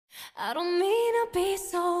I don't mean to be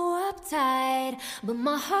so uptight, but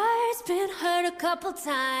my heart's been hurt a couple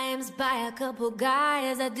times by a couple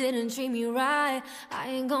guys that didn't treat me right. I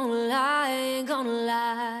ain't gonna lie, I ain't gonna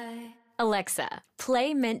lie. Alexa,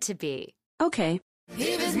 play Meant to Be. Okay.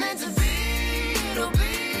 If it's meant to be, it'll be,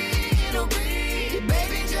 it'll be.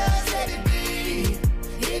 Baby, just let it be.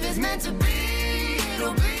 If it's meant to be,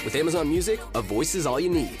 it'll be. With Amazon Music, a voice is all you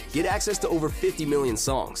need. Get access to over 50 million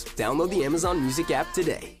songs. Download the Amazon Music app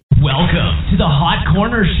today. Welcome to the Hot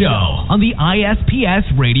Corner Show on the ISPS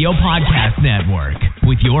Radio Podcast Network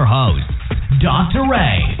with your host, Dr.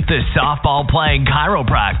 Ray, the softball-playing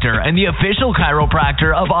chiropractor and the official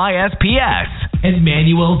chiropractor of ISPS, and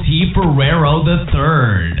Manuel T. Ferrero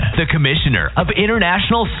III, the commissioner of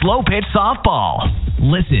International Slow Pitch Softball.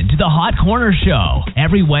 Listen to the Hot Corner Show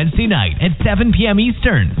every Wednesday night at 7 p.m.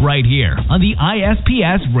 Eastern, right here on the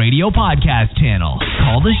ISPS Radio Podcast channel.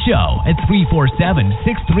 Call the show at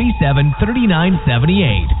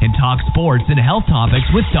 347-637-3978 and talk sports and health topics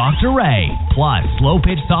with Dr. Ray, plus slow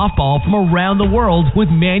pitch softball from around the world with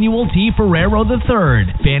Manuel T. Ferrero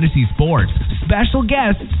III, fantasy sports, special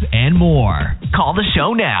guests, and more. Call the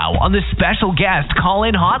show now on the special guest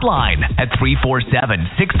call-in hotline at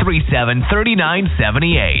 347-637-3978.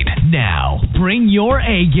 Now, bring your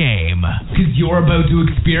A game, because you're about to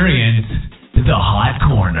experience the Hot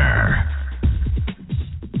Corner.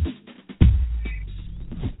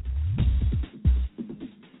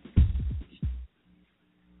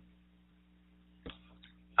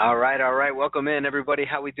 All right. Welcome in, everybody.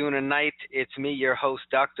 How we doing tonight? It's me, your host,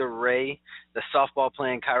 Dr. Ray, the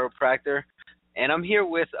softball-playing chiropractor, and I'm here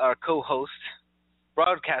with our co-host,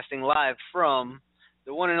 broadcasting live from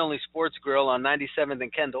the one and only Sports Grill on 97th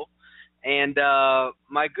and Kendall, and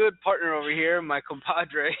my good partner over here, my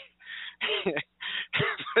compadre,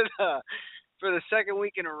 for the second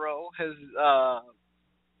week in a row, has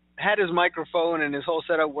had his microphone and his whole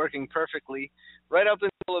setup working perfectly right up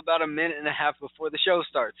until about a minute and a half before the show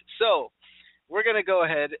starts. So we're going to go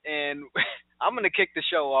ahead and I'm going to kick the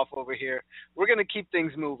show off over here. We're going to keep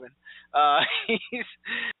things moving. He's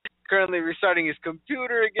currently restarting his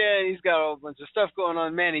computer again. He's got a whole bunch of stuff going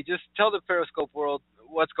on. Manny, just tell the Periscope world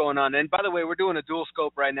what's going on. And by the way, we're doing a dual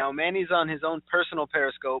scope right now. Manny's on his own personal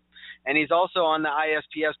Periscope, and he's also on the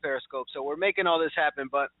ISPS Periscope. So we're making all this happen.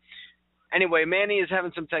 But anyway, Manny is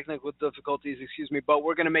having some technical difficulties, but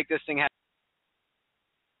we're going to make this thing happen.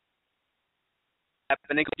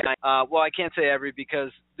 Well, I can't say every,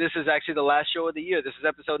 because this is actually the last show of the year. This is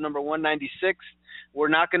episode number 196. We're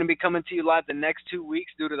not going to be coming to you live the next 2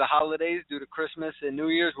 weeks due to the holidays, due to Christmas and New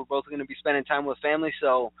Year's. We're both going to be spending time with family,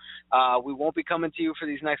 so we won't be coming to you for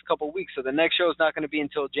these next couple of weeks. So the next show is not going to be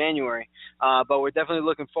until January, but we're definitely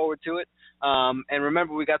looking forward to it. And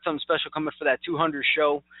remember, we got something special coming for that 200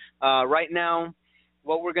 show. Right now,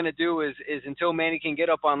 what we're going to do is until Manny can get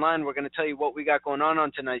up online, we're going to tell you what we got going on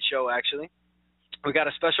tonight's show, actually. We got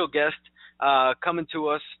a special guest coming to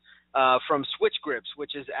us from Switch Grips,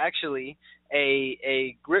 which is actually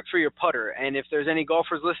a grip for your putter. And if there's any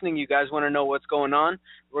golfers listening, you guys want to know what's going on,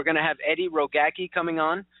 we're going to have Eddie Rogacki coming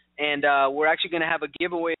on, and we're actually going to have a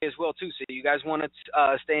giveaway as well, too. So you guys want to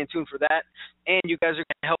stay in tune for that. And you guys are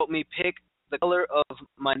going to help me pick the color of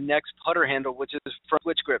my next putter handle, which is from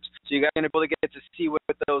Switch Grips. So you guys are going to be able to get to see what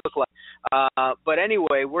those look like. But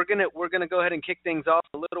anyway, we're gonna go ahead and kick things off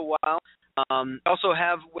a little while. Also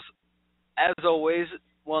have, as always,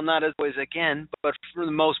 well, not as always again, but for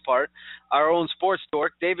the most part, our own sports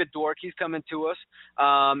dork, David Dork. He's coming to us.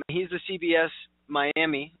 He's the CBS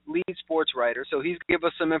Miami lead sports writer, so he's going to give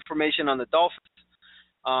us some information on the Dolphins.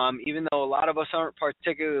 Even though a lot of us aren't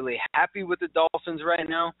particularly happy with the Dolphins right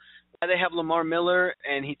now, they have Lamar Miller,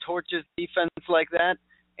 and he torches defense like that,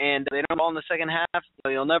 and they don't ball in the second half.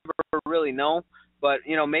 You'll never really know. But,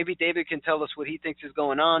 maybe David can tell us what he thinks is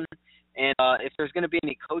going on. And if there's going to be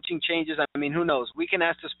any coaching changes, I mean, who knows? We can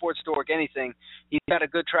ask the sports dork anything. He's got a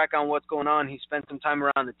good track on what's going on. He spent some time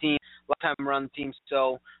around the team, a lot of time around the team.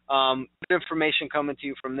 So good information coming to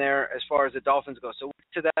you from there as far as the Dolphins go. So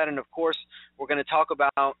to that, and, of course, we're going to talk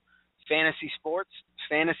about fantasy sports.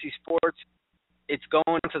 Fantasy sports, it's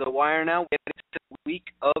going to the wire now. It's the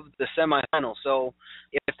week of the semifinals. So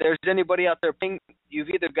if there's anybody out there, you've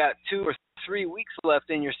either got 2 or 3 weeks left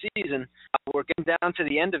in your season. We're getting down to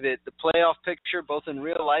the end of it. The playoff picture, both in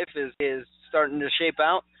real life, is starting to shape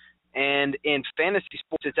out. And in fantasy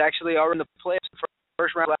sports, it's actually already in the playoffs for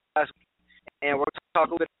first round last week. And we're going to talk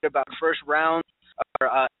a little bit about first round,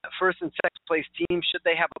 or first and second place teams, should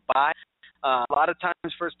they have a bye. A lot of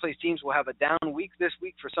times first place teams will have a down week this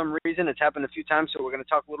week for some reason. It's happened a few times, so we're going to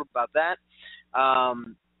talk a little bit about that.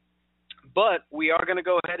 But we are going to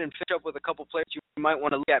go ahead and finish up with a couple players you might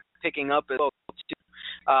want to look at picking up as well, too.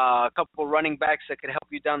 A couple running backs that could help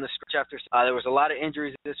you down the stretch after. There was a lot of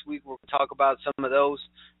injuries this week. We'll talk about some of those.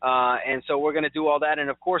 And so we're going to do all that. And,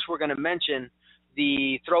 of course, we're going to mention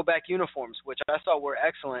the throwback uniforms, which I thought were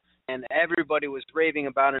excellent. And everybody was raving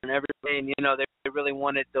about it, and everybody, they really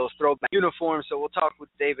wanted those throwback uniforms. So we'll talk with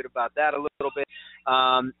David about that a little bit.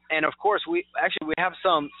 And of course, we have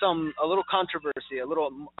a little controversy, a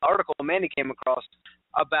little article Manny came across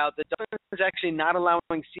about the Dolphins actually not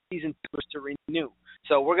allowing season tickets to renew.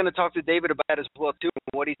 So we're going to talk to David about that as well too,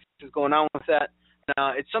 and what he thinks is going on with that.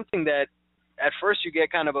 It's something that at first you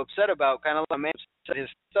get kind of upset about, kind of like, man, his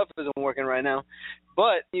stuff isn't working right now.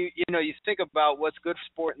 But you think about what's good for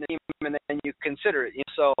sport in the team, and then you consider it.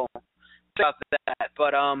 So about that.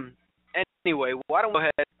 But anyway, why don't we go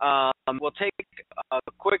ahead? We'll take a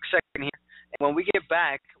quick second here, and when we get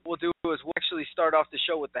back, we'll actually start off the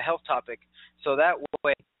show with the health topic. So that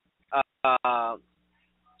way,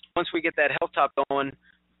 once we get that health topic going,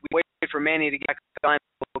 we wait for Manny to get on.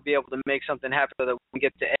 We'll be able to make something happen so that we can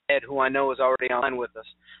get to Ed, who I know is already online with us.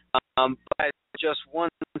 But just 1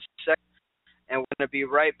 second, and we're going to be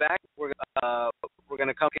right back. We're going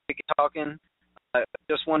to come get talking.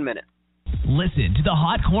 Just 1 minute. Listen to the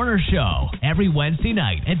Hot Corner Show every Wednesday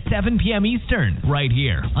night at 7 p.m. Eastern, right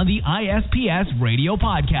here on the ISPS Radio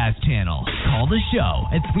Podcast channel. Call the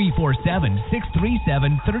show at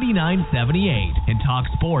 347-637-3978 and talk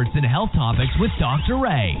sports and health topics with Dr.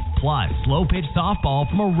 Ray. Plus, slow-pitch softball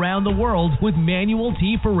from around the world with Manuel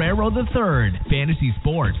T. Ferrero III, fantasy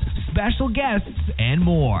sports, special guests, and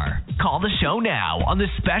more. Call the show now on the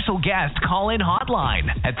special guest call-in hotline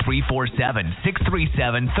at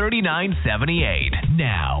 347-637-3978.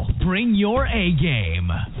 Now, bring your A game,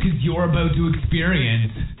 because you're about to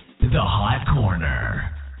experience the Hot Corner.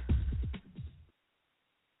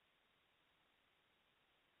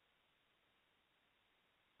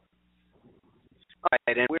 All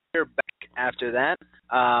right, and we're back after that.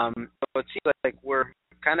 So it seems like we're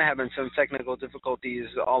kind of having some technical difficulties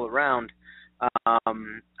all around.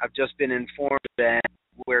 I've just been informed that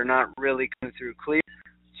we're not really coming through clear.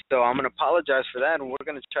 So I'm going to apologize for that, and we're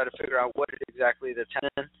going to try to figure out what exactly the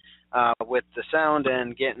 10 with the sound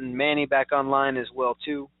and getting Manny back online as well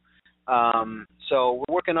too. So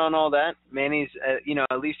we're working on all that. Manny's, at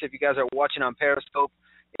least if you guys are watching on Periscope,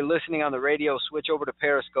 you're listening on the radio, switch over to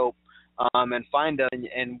Periscope and find us,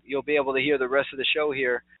 and you'll be able to hear the rest of the show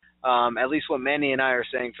here. At least what Manny and I are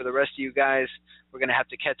saying. For the rest of you guys, we're going to have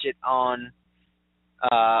to catch it on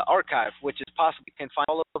archive, which is possible. You can find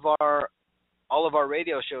all of our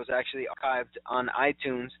radio shows actually archived on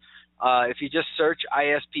iTunes. If you just search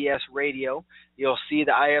ISPS Radio, you'll see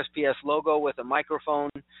the ISPS logo with a microphone.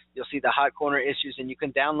 You'll see the Hot Corner issues, and you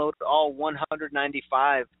can download all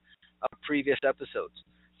 195 of previous episodes.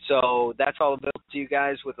 So that's all available to you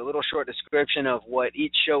guys with a little short description of what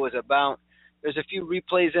each show is about. There's a few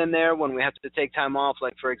replays in there when we have to take time off,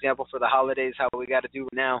 like, for example, for the holidays, how we got to do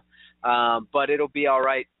it now. But it'll be all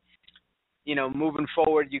right. Moving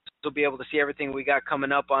forward, you'll be able to see everything we got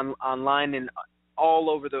coming up online and all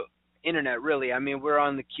over the internet, really. I mean, we're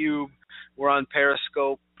on theCUBE, we're on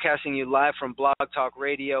Periscope, casting you live from Blog Talk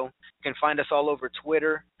Radio. You can find us all over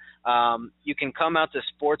Twitter. You can come out to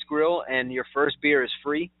Sports Grill, and your first beer is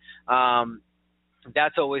free.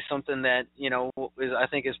 That's always something that, I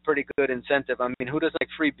think is pretty good incentive. I mean, who doesn't like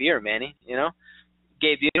free beer, Manny?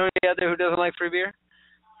 Gabe, you know any other who doesn't like free beer?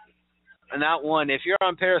 Not one. If you're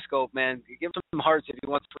on Periscope, man, give some hearts if you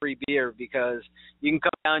want free beer, because you can come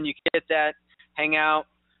down, you can get that, hang out.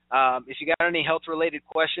 If you got any health-related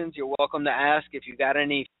questions, you're welcome to ask. If you got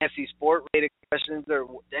any fantasy sport-related questions or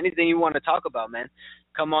anything you want to talk about, man,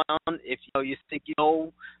 come on. If you think you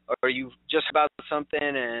know, or you just about something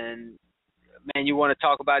and, man, you want to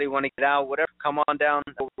talk about it, you want to get out, whatever, come on down.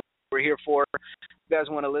 We're here for. If you guys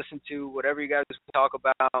want to listen to whatever you guys talk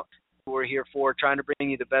about, we're here for, trying to bring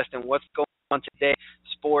you the best in what's going on today,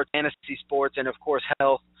 sports, fantasy sports, and, of course,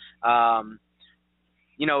 health.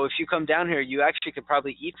 If you come down here, you actually could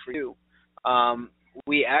probably eat for you.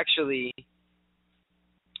 We actually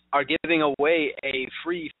are giving away a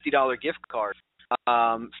free $50 gift card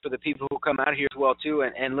for the people who come out here as well, too,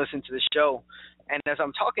 and listen to the show. And as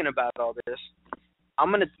I'm talking about all this, I'm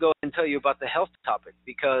going to go ahead and tell you about the health topic,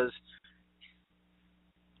 because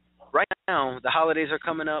right now the holidays are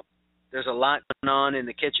coming up. There's a lot going on in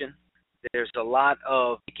the kitchen. There's a lot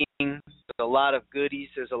of baking. There's a lot of goodies.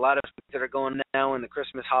 There's a lot of things that are going on now in the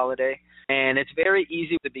Christmas holiday. And it's very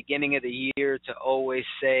easy at the beginning of the year to always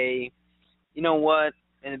say, you know what,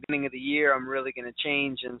 in the beginning of the year I'm really going to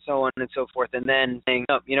change, and so on and so forth. And then saying,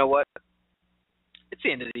 oh, you know what, it's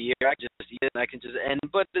the end of the year. I can just eat it, and I can just end.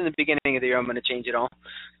 But in the beginning of the year, I'm going to change it all.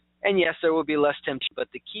 And yes, there will be less temptation, but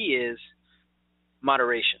the key is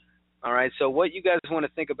moderation. All right. So what you guys want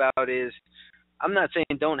to think about is, I'm not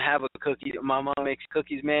saying don't have a cookie. My mom makes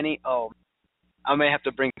cookies, Manny. Oh, I may have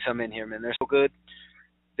to bring some in here, man. They're so good.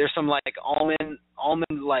 There's some like almond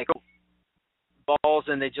like balls,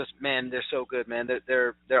 and they just, man, they're so good, man.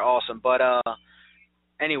 They're awesome. But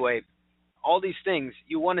anyway, all these things,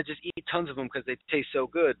 you want to just eat tons of them because they taste so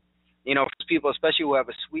good. You know, for people, especially who have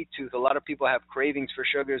a sweet tooth, a lot of people have cravings for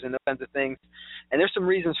sugars and those kinds of things. And there's some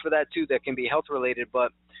reasons for that, too, that can be health-related.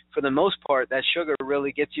 But for the most part, that sugar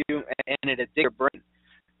really gets you, and it addicts your brain.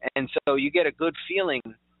 And so you get a good feeling,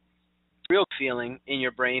 real feeling in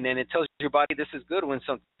your brain, and it tells your body this is good when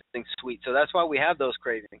something's sweet. So that's why we have those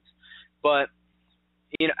cravings. But,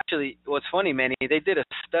 you know, actually, what's funny, Manny, they did a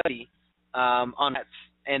study on rats,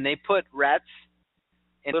 and they put rats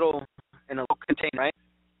in a little container, right?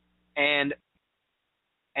 And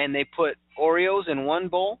they put Oreos in one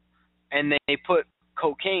bowl, and they put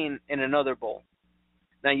cocaine in another bowl.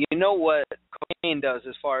 Now, you know what cocaine does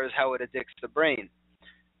as far as how it addicts the brain.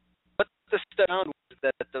 What the study found was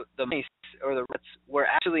that the mice or the rats were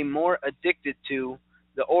actually more addicted to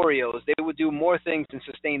the Oreos. They would do more things and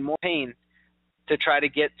sustain more pain to try to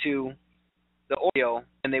get to the Oreo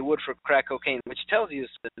than they would for crack cocaine, which tells you,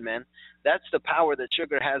 man, that's the power that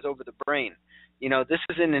sugar has over the brain. You know, this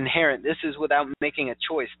isn't inherent. This is without making a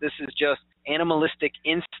choice. This is just animalistic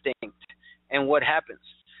instinct and what happens.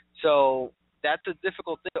 So that's a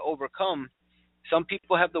difficult thing to overcome. Some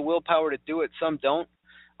people have the willpower to do it. Some don't.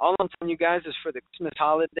 All I'm telling you guys is for the Christmas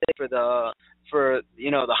holiday, for the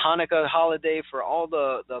Hanukkah holiday, for all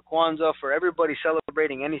the Kwanzaa, for everybody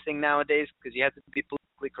celebrating anything nowadays, because you have to be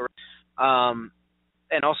politically correct.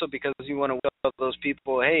 And also because you want to tell those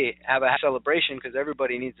people, hey, have a celebration, because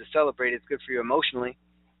everybody needs to celebrate. It's good for you emotionally.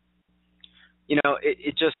 You know,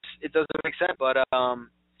 it doesn't make sense. But all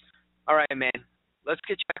right, man, let's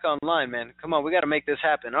get you back online, man. Come on, we got to make this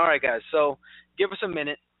happen. All right, guys. So give us a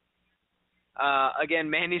minute. Again,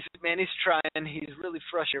 Manny's trying. He's really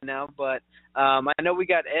frustrated now, but I know we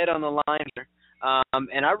got Ed on the line here,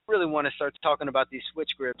 and I really want to start talking about these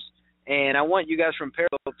switch grips. And I want you guys from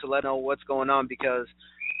Periscope to let know what's going on, because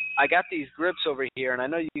I got these grips over here, and I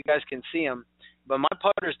know you guys can see them, but my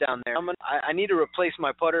putter's down there. I need to replace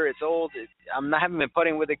my putter. It's old. I haven't been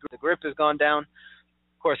putting with it. The grip has gone down.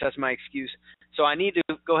 Of course, that's my excuse. So I need to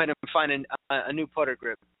go ahead and find a new putter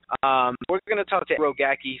grip. We're going to talk to Ed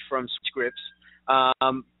Rogacki from Switch Grips,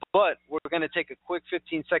 but we're going to take a quick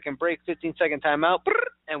 15-second break, 15-second timeout,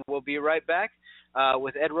 and we'll be right back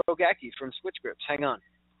with Ed Rogacki from Switch Grips. Hang on.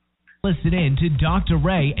 Listen in to Dr.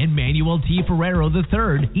 Ray and Manuel T. Ferrero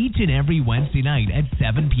III each and every Wednesday night at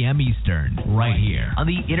 7 p.m. Eastern, right here on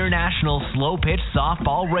the International Slow Pitch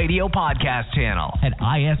Softball Radio Podcast channel at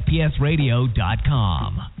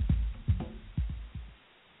ispsradio.com.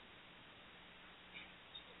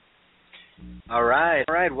 All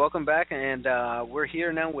right. Welcome back, and we're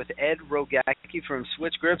here now with Ed Rogacki from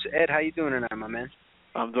Switch Grips. Ed, how you doing tonight, my man?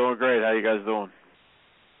 I'm doing great. How you guys doing?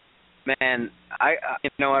 Man, I you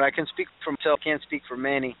know what? I can speak for myself. Can't speak for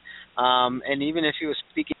Manny. And even if he was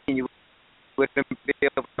speaking, you wouldn't be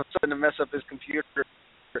able to mess up his computer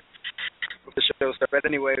for the show stuff. But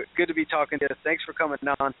anyway, good to be talking to you. Thanks for coming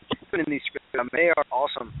on. Putting these scripts, they are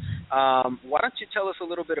awesome. Why don't you tell us a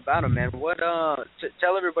little bit about them, man? What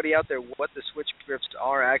tell everybody out there what the switch grips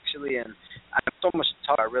are actually, and I have so much to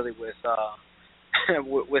talk about really with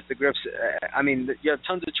with the grips. I mean, you have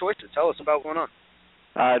tons of choices. Tell us about what's going on.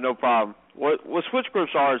 No problem. What switch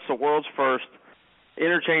grips are, it's the world's first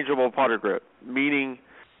interchangeable putter grip, meaning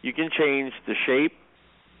you can change the shape,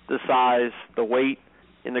 the size, the weight,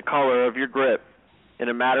 and the color of your grip in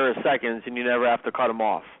a matter of seconds, and you never have to cut them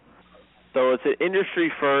off. So it's an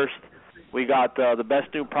industry first. We got the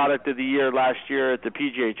best new product of the year last year at the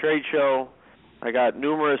PGA Trade Show. I got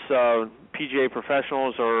numerous PGA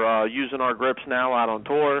professionals are using our grips now out on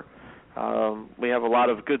tour. We have a lot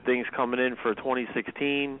of good things coming in for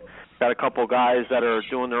 2016. Got a couple guys that are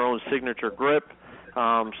doing their own signature grip,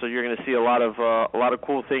 so you're going to see a lot of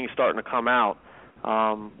cool things starting to come out.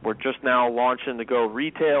 We're just now launching to go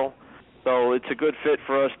retail, so it's a good fit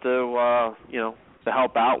for us to to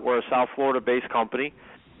help out. We're a South Florida-based company,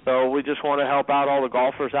 so we just want to help out all the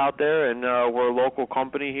golfers out there, and we're a local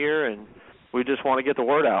company here, and we just want to get the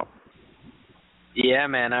word out. Yeah,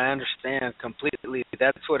 man, I understand completely.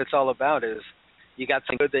 That's what it's all about, is you got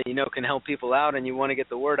something good that you know can help people out, and you want to get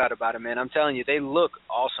the word out about it, man. I'm telling you, they look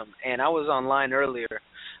awesome. And I was online earlier.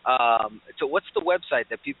 So what's the website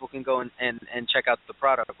that people can go and check out the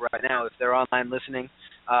product right now if they're online listening?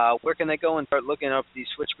 where can they go and start looking up these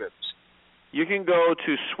switch grips? You can go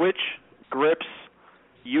to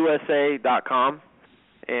switchgripsusa.com,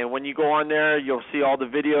 and when you go on there, you'll see all the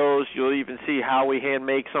videos. You'll even see how we hand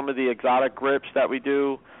make some of the exotic grips that we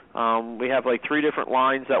do. We have like 3 different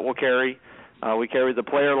lines that we'll carry. We carry the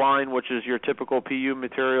player line, which is your typical PU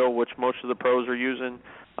material, which most of the pros are using.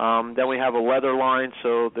 Then we have a leather line,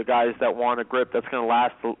 so the guys that want a grip that's going to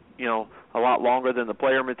last, a lot longer than the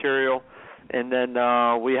player material. And then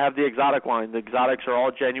we have the exotic line. The exotics are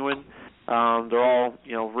all genuine. They're all,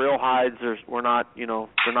 real hides. They're not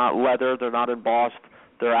leather. They're not embossed.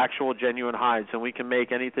 They're actual genuine hides, and we can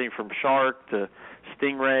make anything from shark to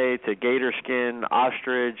stingray to gator skin,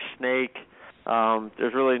 ostrich, snake.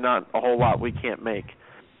 There's really not a whole lot we can't make.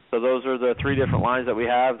 So those are the 3 different lines that we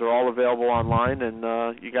have. They're all available online, and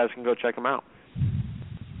you guys can go check them out.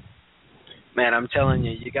 Man, I'm telling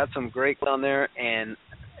you, you got some great on there, and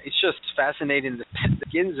it's just fascinating the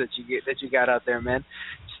skins that you got out there, man.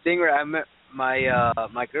 Stingray, I met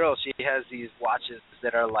my girl. She has these watches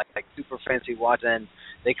that are like super fancy watches, and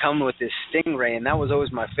they come with this Stingray, and that was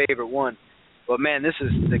always my favorite one. But man, this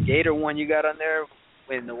is the Gator one you got on there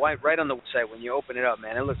in the white, right on the website. When you open it up,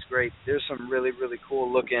 man, it looks great. There's some really, really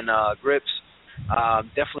cool looking grips.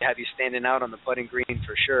 Definitely have you standing out on the putting green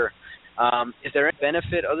for sure. Is there any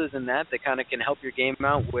benefit other than that kind of can help your game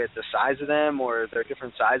out with the size of them, or is there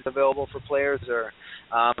different sizes available for players, or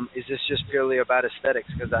is this just purely about aesthetics?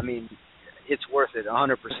 Because, I mean, it's worth it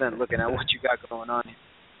 100% looking at what you got going on here.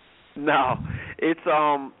 No, it's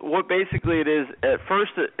what basically it is, at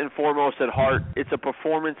first and foremost at heart, it's a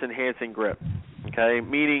performance-enhancing grip, okay,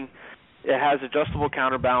 meaning it has adjustable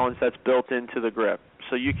counterbalance that's built into the grip.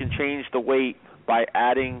 So you can change the weight by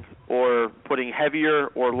adding or putting heavier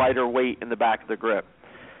or lighter weight in the back of the grip.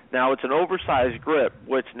 Now, it's an oversized grip,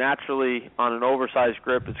 which naturally on an oversized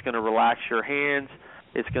grip, it's going to relax your hands,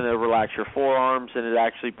 it's going to relax your forearms, and it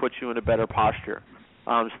actually puts you in a better posture.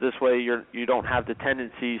 So this way you don't have the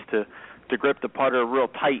tendencies to grip the putter real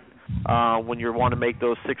tight when you want to make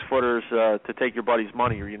those 6-footers to take your buddy's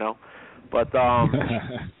money, But those are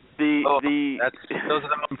the most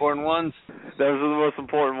important ones. Those are the most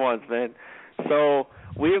important ones, man. So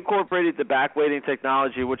we incorporated the back weighting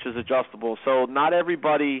technology, which is adjustable. So not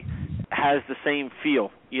everybody has the same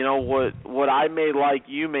feel. What I may like,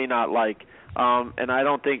 you may not like. And I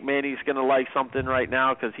don't think Manny's going to like something right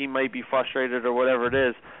now because he might be frustrated or whatever it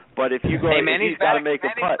is. But if you go, hey, he's got to make a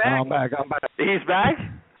putt. I'm back. He's back?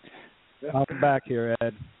 I'm back here,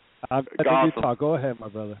 Ed. Awesome. You talk. Go ahead, my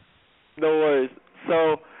brother. No worries.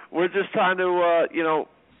 So we're just trying to,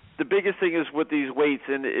 the biggest thing is with these weights,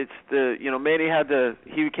 and it's Manny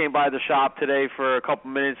he came by the shop today for a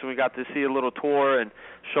couple minutes, and we got to see a little tour and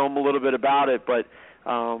show him a little bit about it. But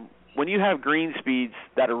when you have green speeds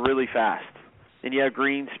that are really fast, and you have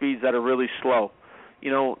green speeds that are really slow,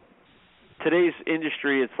 today's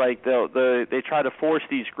industry, it's like they try to force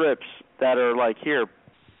these grips that are like, here,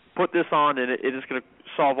 put this on, and it is going to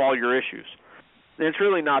solve all your issues. And it's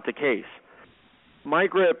really not the case. My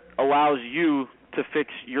grip allows you to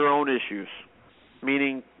fix your own issues,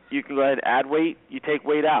 meaning you can go ahead and add weight, you take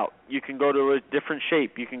weight out. You can go to a different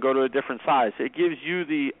shape. You can go to a different size. It gives you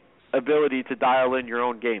the ability to dial in your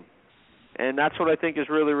own game. And that's what I think is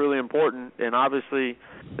really, really important. And obviously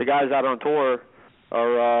the guys out on tour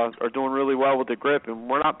are doing really well with the grip, and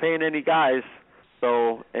we're not paying any guys.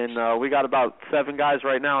 So, and we got about 7 guys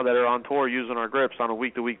right now that are on tour using our grips on a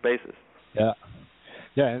week-to-week basis. Yeah.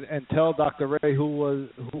 Yeah, and tell Dr. Ray who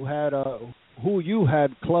you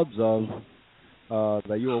had clubs of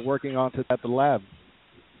that you were working on at the lab.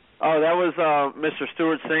 Oh, that was Mr.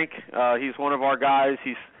 Stuart Sink. He's one of our guys.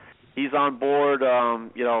 He's on board.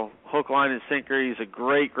 Hook, line, and sinker. He's a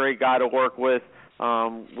great guy to work with.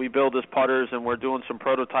 We build his putters, and we're doing some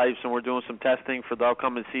prototypes, and we're doing some testing for the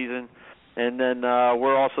upcoming season. And then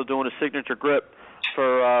we're also doing a signature grip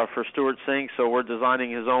for Stuart Sink. So we're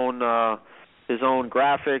designing his own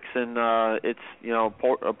graphics, and it's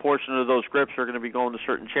a portion of those grips are going to be going to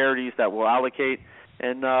certain charities that we'll allocate,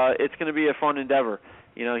 and it's going to be a fun endeavor.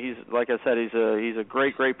 He's, like I said, he's a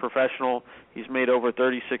great professional. He's made over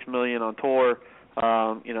 $36 million on tour.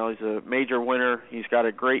 He's a major winner. He's got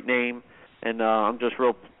a great name, and I'm just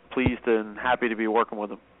real pleased and happy to be working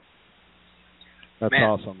with him. That's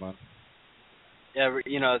awesome, man. Yeah,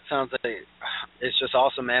 it sounds like it's just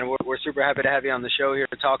awesome, man. We're super happy to have you on the show here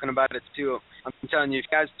talking about it, too. I'm telling you, if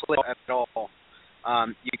you guys play at all,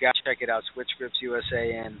 you got to check it out, Switch Grips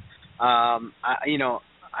USA. And,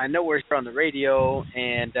 I know we're here on the radio,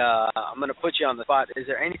 and I'm going to put you on the spot. Is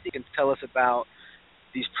there anything you can tell us about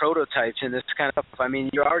these prototypes and this kind of stuff? I mean,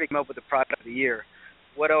 you already came up with the product of the year,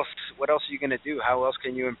 what else are you going to do? How else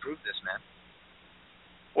can you improve this, man?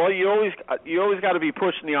 Well, you always got to be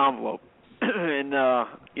pushing the envelope, and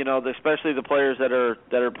especially the players that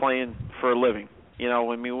are playing for a living.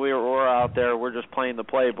 I mean, we're out there, we're just playing the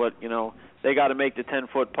play, but they got to make the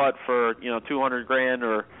 10-foot putt for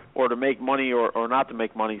 $200,000 or to make money or not to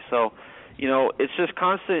make money. So, it's just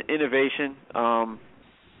constant innovation.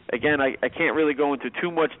 Again, I can't really go into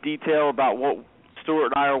too much detail about what Stuart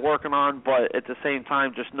and I are working on, but at the same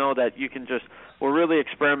time, just know that we're really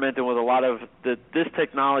experimenting with a lot of this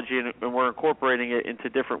technology, and we're incorporating it into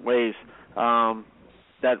different ways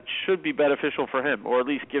that should be beneficial for him, or at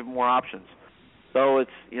least give him more options. So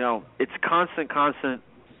it's constant, trying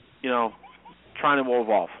to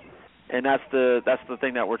evolve, and that's the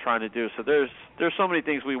thing that we're trying to do. So there's so many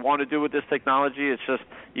things we want to do with this technology. It's just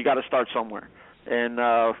you got to start somewhere, and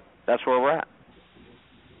that's where we're at.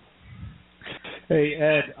 Hey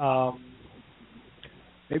Ed,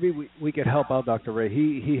 maybe we could help out Dr. Ray.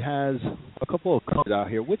 He has a couple of colors out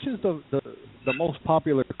here. Which is the most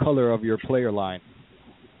popular color of your player line?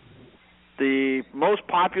 The most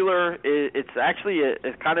popular, it's actually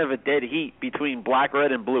it's kind of a dead heat between black,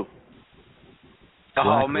 red, and blue.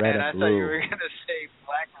 Oh, man, I thought you were going to say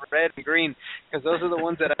black, red, and green, because those are the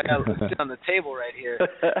ones that I got listed on the table right here.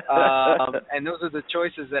 And those are the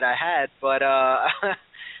choices that I had. But,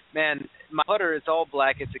 man, my putter is all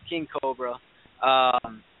black. It's a King Cobra. The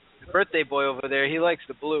birthday boy over there, he likes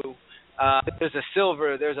the blue. There's a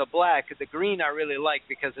silver. There's a black. The green I really like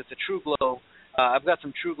because it's a True Glow. I've got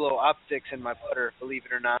some True Glow optics in my putter, believe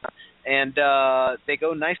it or not, and they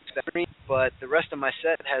go nice with that green, but the rest of my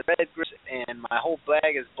set has red grips, and my whole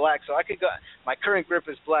bag is black, so I could go, my current grip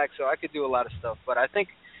is black, so I could do a lot of stuff, but I think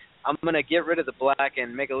I'm going to get rid of the black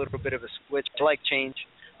and make a little bit of a switch. I like change,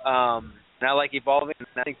 and I like evolving, and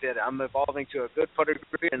I think that I'm evolving to a good putter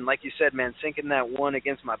grip, and like you said, man, sinking that one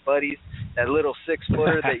against my buddies, that little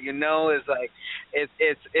 6-footer that is like, it's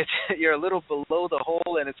you're a little below the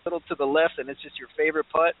hole, and it's a little to the left, and it's just your favorite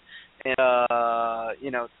putt, and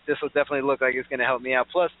this will definitely look like it's going to help me out.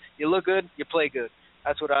 Plus, you look good, you play good.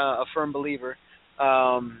 That's what I'm a firm believer.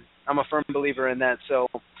 I'm a firm believer in that. So,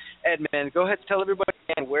 Ed, man, go ahead and tell everybody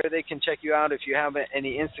where they can check you out if you have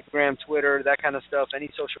any Instagram, Twitter, that kind of stuff, any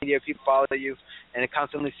social media, people follow you and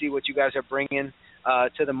constantly see what you guys are bringing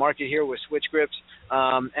to the market here with Switch Grips.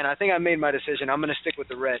 And I think I made my decision. I'm going to stick with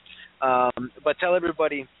the red. But tell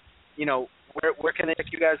everybody, where can they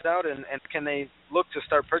check you guys out, and can they look to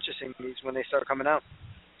start purchasing these when they start coming out?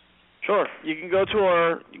 Sure. You can go to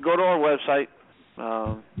our website,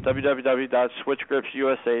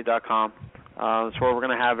 www.switchgripsusa.com. That's where we're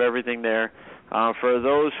going to have everything there. For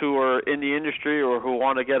those who are in the industry or who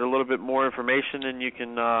want to get a little bit more information, and you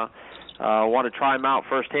can want to try them out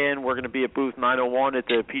firsthand, we're going to be at booth 901 at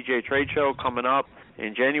the PGA Trade Show coming up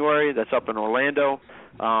in January. That's up in Orlando.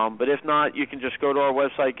 But if not, you can just go to our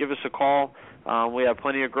website, give us a call. We have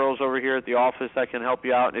plenty of girls over here at the office that can help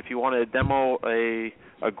you out. And if you want to demo a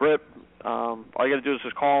grip, all you got to do is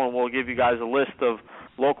just call, and we'll give you guys a list of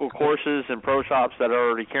local courses and pro shops that are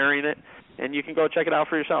already carrying it, and you can go check it out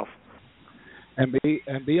for yourself. And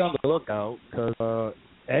be on the lookout, because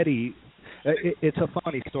Eddie, it's a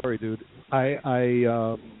funny story, dude. I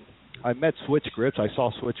met Switch Grips. I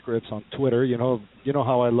saw Switch Grips on Twitter. You know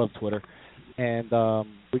how I love Twitter. And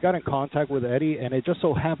we got in contact with Eddie, and it just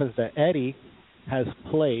so happens that Eddie has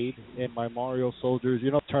played in my Mario Soldiers,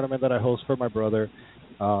 tournament that I host for my brother.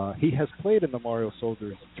 He has played in the Mario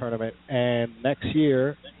Soldiers tournament, and next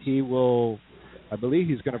year he will, I believe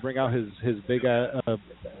he's going to bring out his big,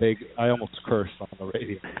 I almost cursed on the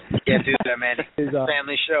radio. Can't do that, man. His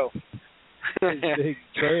family show. His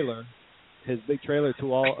big trailer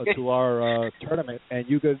to our tournament, and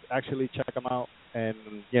you could actually check them out and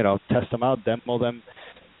test them out, demo them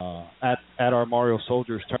at our Mario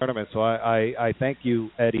Soldiers tournament. So I thank you,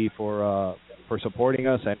 Eddie, for supporting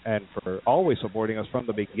us and for always supporting us from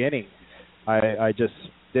the beginning. I just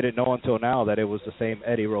didn't know until now that it was the same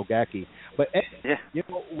Eddie Rogacki. But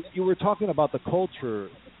you were talking about the culture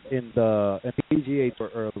in the PGA Tour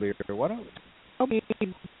earlier. Why don't tell me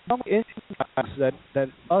that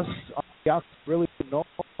us really know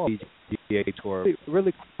the PGA Tour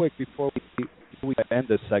really quick before we end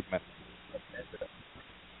this segment?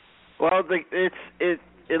 Well,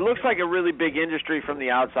 it looks like a really big industry from the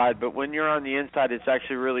outside, but when you're on the inside, it's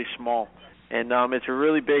actually really small, and it's a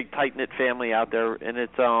really big, tight-knit family out there, and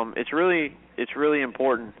it's really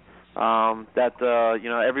important that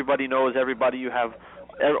everybody knows everybody. You have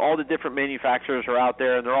all the different manufacturers are out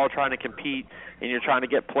there, and they're all trying to compete, and you're trying to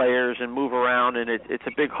get players and move around, and it's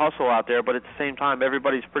a big hustle out there, but at the same time,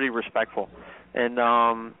 everybody's pretty respectful. And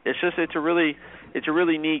it's a really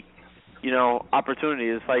neat, opportunity.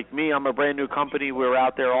 It's like me, I'm a brand new company. We were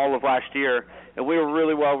out there all of last year, and we were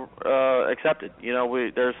really well accepted.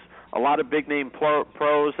 There's a lot of big name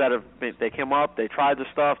pros that they came up, they tried the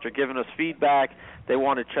stuff, they're giving us feedback. They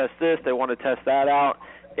want to test this, they want to test that out,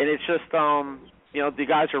 and it's just the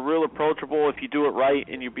guys are real approachable if you do it right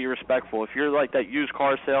and you be respectful. If you're like that used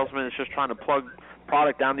car salesman that's just trying to plug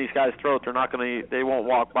product down these guys' throats, they won't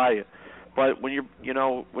walk by you. But when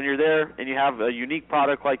you're there and you have a unique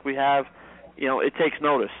product like we have, it takes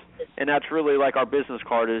notice. And that's really like our business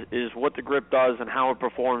card is what the grip does and how it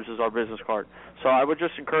performs is our business card. So I would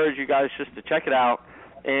just encourage you guys just to check it out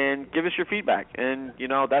and give us your feedback. And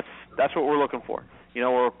that's what we're looking for.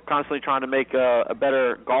 We're constantly trying to make a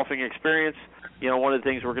better golfing experience. One of the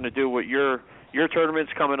things we're going to do with your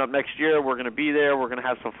tournament's coming up next year, we're going to be there, we're going to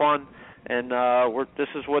have some fun. And this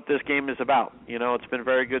is what this game is about. It's been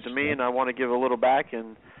very good to me, and I want to give a little back.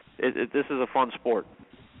 And this is a fun sport.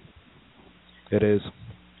 It is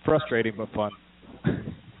frustrating but fun.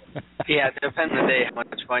 Yeah, it depends on the day how much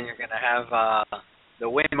fun you're going to have. The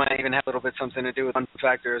wind might even have a little bit something to do with the fun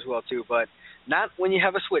factor as well too, but not when you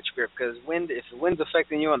have a switch grip, because if the wind's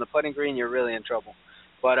affecting you on the putting green, you're really in trouble.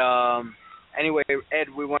 But anyway, Ed,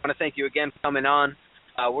 we want to thank you again for coming on.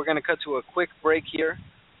 We're going to cut to a quick break here.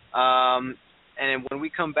 And when we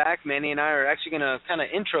come back, Manny and I are actually going to kind of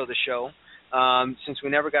intro the show since we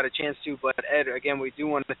never got a chance to. But, Ed, again, we do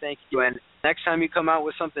want to thank you. And next time you come out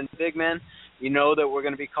with something big, man, you know that we're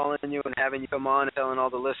going to be calling you and having you come on and telling all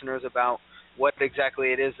the listeners about what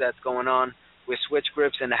exactly it is that's going on with switch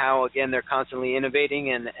grips and how, again, they're constantly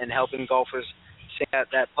innovating and helping golfers sink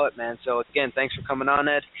that putt, man. So, again, thanks for coming on,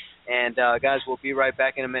 Ed. And, guys, we'll be right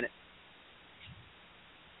back in a minute.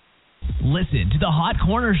 Listen to the Hot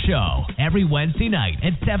Corner Show every Wednesday night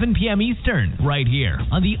at 7 p.m. Eastern, right here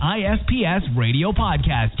on the ISPS Radio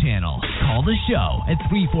Podcast channel. Call the show at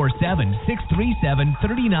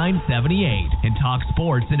 347-637-3978 and talk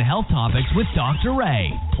sports and health topics with Dr.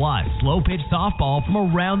 Ray. Plus, slow pitch softball from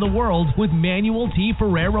around the world with Manuel T.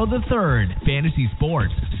 Ferrero III, fantasy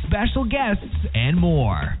sports, special guests, and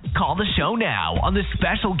more. Call the show now on the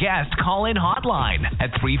special guest call-in hotline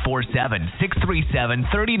at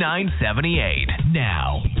 347-637-3978.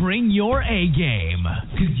 Now, bring your A game,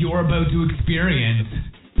 because you're about to experience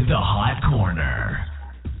the Hot Corner.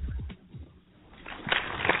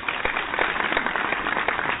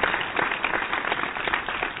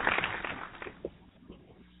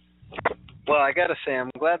 Well, I got to say, I'm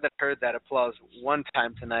glad that I heard that applause one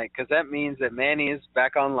time tonight, because that means that Manny is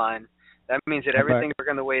back online. That means that everything's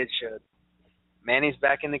working the way it should. Manny's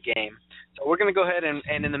back in the game. So we're going to go ahead and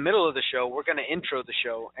in the middle of the show, we're going to intro the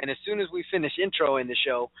show. And as soon as we finish introing the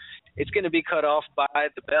show, it's going to be cut off by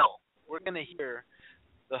the bell. We're going to hear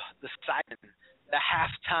the siren, the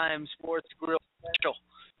halftime sports grill special.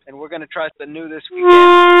 And we're going to try something new this weekend.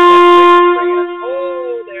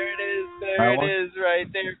 Oh, there it is. There it is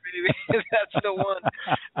right there, baby. That's the one.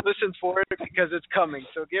 Listen for it because it's coming.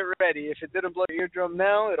 So get ready. If it didn't blow your eardrum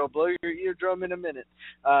now, it'll blow your eardrum in a minute.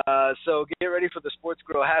 So get ready for the Sports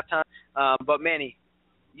Grill halftime. But, Manny,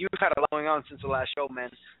 you've had a lot going on since the last show, man.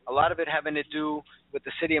 A lot of it having to do with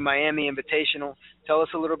the City of Miami Invitational. Tell us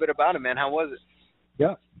a little bit about it, man. How was it?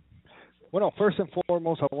 Yeah. Well, no, first and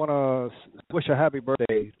foremost, I want to wish a happy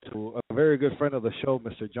birthday to a very good friend of the show,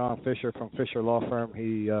 Mr. John Fisher from Fisher Law Firm.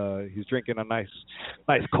 He's drinking a nice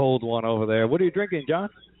cold one over there. What are you drinking, John?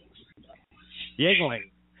 Yuengling.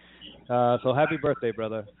 So happy birthday,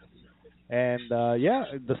 brother. And,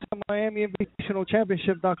 the Miami Invitational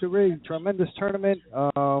Championship, Dr. Ray, tremendous tournament.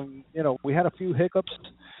 We had a few hiccups,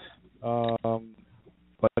 but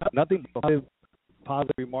nothing but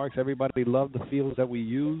positive remarks. Everybody loved the fields that we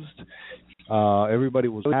used. Everybody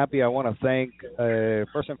was happy. I want to thank,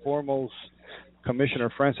 first and foremost,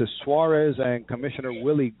 Commissioner Francis Suarez and Commissioner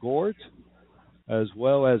Willie Gort, as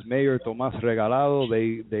well as Mayor Tomas Regalado.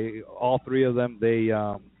 They all three of them, they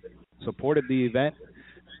supported the event.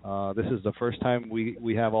 This is the first time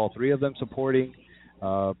we have all three of them supporting.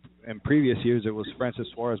 In previous years, it was Francis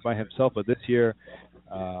Suarez by himself, but this year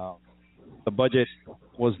the budget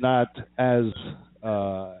was not as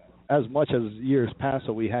much as years past,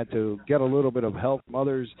 so we had to get a little bit of help from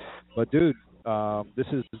others. But dude, this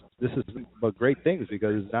is great things,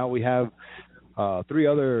 because now we have three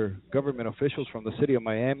other government officials from the city of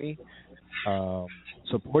Miami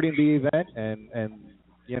supporting the event, and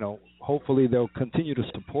hopefully they'll continue to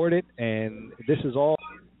support it. And this is all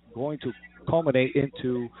going to culminate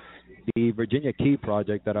into the Virginia Key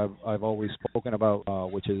project that I've always spoken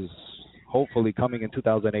about, which is hopefully coming in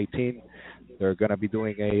 2018. They're going to be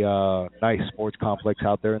doing a nice sports complex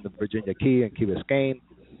out there in the Virginia Key in Key Biscayne,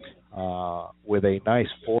 with a nice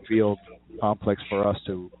four-field complex for us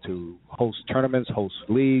to host tournaments, host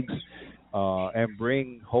leagues,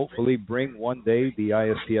 and hopefully bring one day the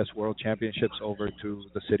ISPS World Championships over to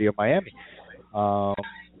the city of Miami. Other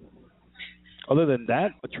than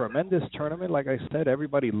that, a tremendous tournament. Like I said,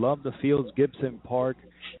 everybody loved the fields. Gibson Park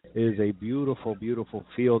is a beautiful, beautiful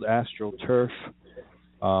field, AstroTurf.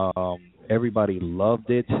 Everybody loved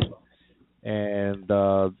it. And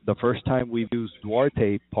the first time we used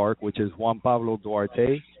Duarte Park, which is Juan Pablo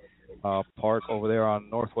Duarte Park over there on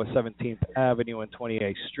Northwest 17th Avenue and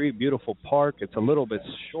 28th Street. Beautiful park. It's a little bit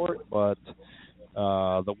short, but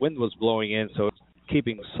the wind was blowing in, so it's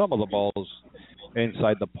keeping some of the balls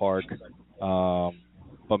inside the park.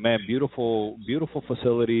 But man, beautiful, beautiful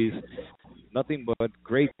facilities. Nothing but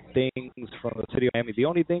great things from the city of Miami. The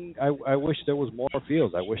only thing I wish there was more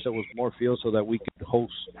fields. I wish there was more fields so that we could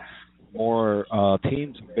host more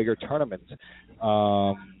teams, bigger tournaments.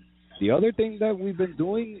 The other thing that we've been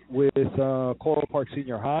doing with Coral Park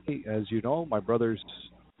Senior High, as you know, my brother's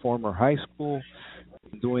former high school,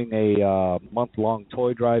 doing a month-long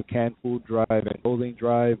toy drive, canned food drive, and clothing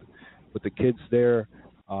drive with the kids there.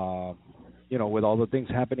 With all the things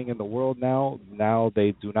happening in the world now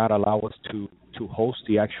they do not allow us to host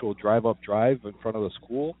the actual drive-up drive in front of the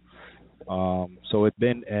school. So it's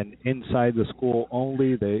been an inside the school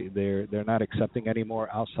only. They're not accepting any more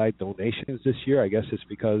outside donations this year. I guess it's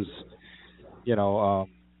because, the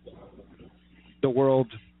world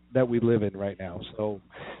that we live in right now. So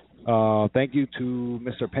thank you to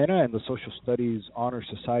Mr. Pena and the Social Studies Honor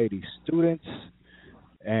Society students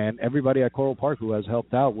and everybody at Coral Park who has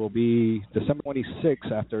helped out. Will be December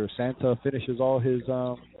 26th after Santa finishes all his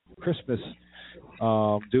Christmas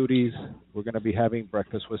duties. We're going to be having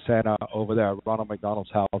breakfast with Santa over there at Ronald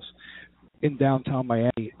McDonald's house in downtown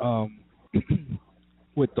Miami,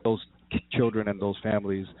 with those children and those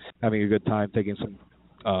families, having a good time, taking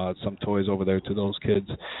some toys over there to those kids.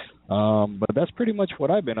 But that's pretty much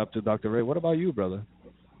what I've been up to, Dr. Ray. What about you, brother?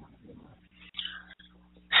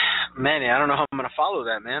 Manny, I don't know how I'm going to follow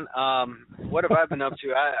that, man. What have I been up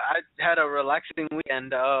to? I had a relaxing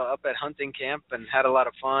weekend up at hunting camp and had a lot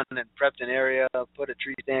of fun and prepped an area, put a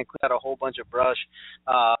tree stand, cleaned out a whole bunch of brush,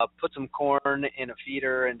 put some corn in a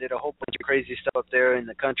feeder, and did a whole bunch of crazy stuff up there in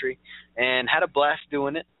the country, and had a blast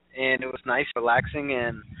doing it. And it was nice, relaxing,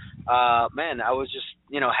 and man, I was just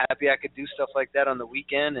happy I could do stuff like that on the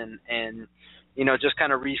weekend and just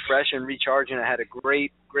kind of refresh and recharge. And I had a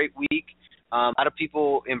great week. A lot of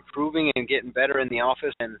people improving and getting better in the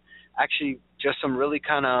office, and actually just some really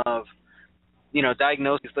kind of,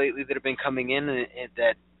 diagnoses lately that have been coming in and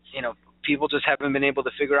that, people just haven't been able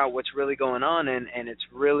to figure out what's really going on. And it's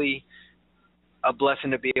really a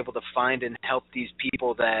blessing to be able to find and help these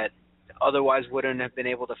people that otherwise wouldn't have been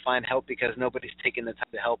able to find help because nobody's taken the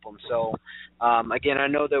time to help them. So, again, I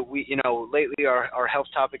know that we, lately our health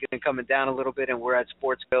topic has been coming down a little bit, and we're at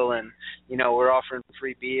Sportsville, and, we're offering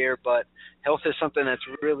free beer, but health is something that's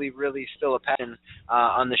really, really still a passion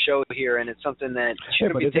on the show here, and it's something that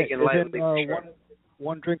shouldn't be taken lightly.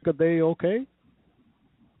 One drink a day okay?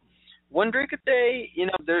 One drink a day,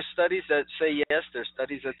 there's studies that say yes, there's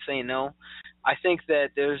studies that say no. I think that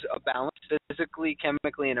there's a balance physically,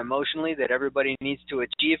 chemically, and emotionally that everybody needs to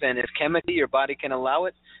achieve, and if chemically your body can allow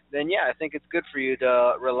it, then yeah, I think it's good for you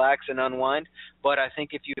to relax and unwind. But I think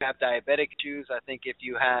if you have diabetic issues, I think if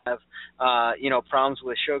you have, problems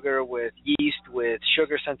with sugar, with yeast, with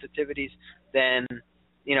sugar sensitivities, then,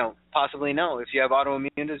 possibly no. If you have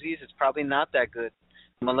autoimmune disease, it's probably not that good,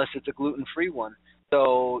 unless it's a gluten-free one.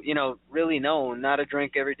 So, really no, not a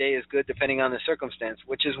drink every day is good depending on the circumstance,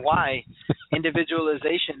 which is why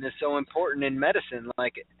individualization is so important in medicine.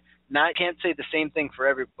 Can't say the same thing for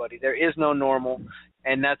everybody. There is no normal,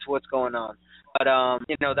 and that's what's going on. But,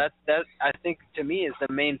 that I think to me is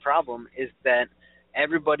the main problem, is that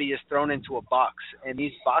everybody is thrown into a box, and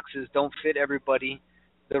these boxes don't fit everybody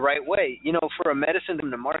the right way. For a medicine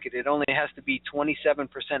to market, it only has to be 27%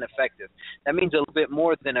 effective. That means a little bit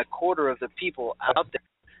more than a quarter of the people out there.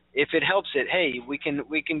 If it helps it, hey, we can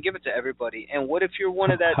give it to everybody. And what if you're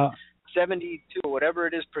one of that 72 or whatever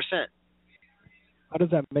it is %? How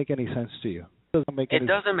does that make any sense to you? It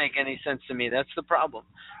doesn't make any sense to me. That's the problem.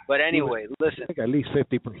 But anyway, listen. I think at least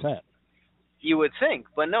 50%. You would think,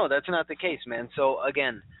 but no, that's not the case, man. So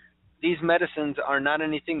again, these medicines are not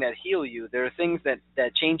anything that heal you. They're things that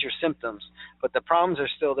change your symptoms, but the problems are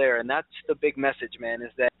still there, and that's the big message, man, is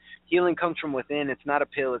that healing comes from within. It's not a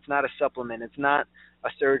pill. It's not a supplement. It's not a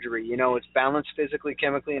surgery. It's balanced physically,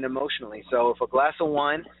 chemically, and emotionally. So if a glass of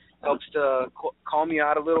wine helps to calm you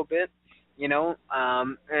out a little bit,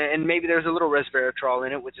 and maybe there's a little resveratrol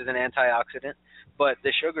in it, which is an antioxidant, but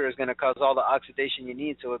the sugar is going to cause all the oxidation you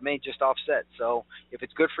need, so it may just offset. So if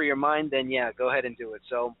it's good for your mind, then yeah, go ahead and do it.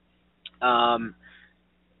 So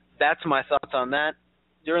that's my thoughts on that.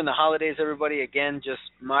 During the holidays, everybody, again, just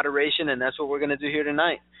moderation, and that's what we're going to do here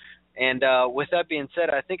tonight. And with that being said,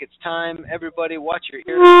 I think it's time. Everybody, watch your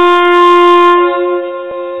ears.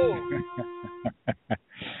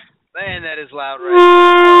 Man, that is loud right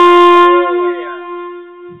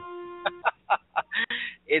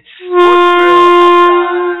there. It's Sports Grill.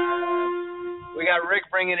 We got Rick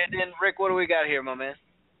bringing it in. Rick, what do we got here, my man?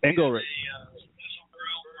 Bingo, Rick.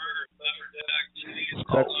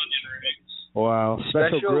 Wow,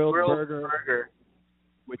 special grilled burger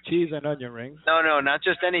with cheese and onion rings. No, not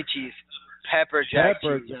just any cheese. Pepper jack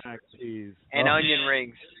cheese. And onion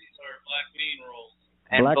rings. Black bean rolls.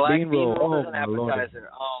 And black bean roll. Oh, my appetizer.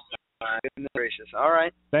 Oh, my goodness gracious. All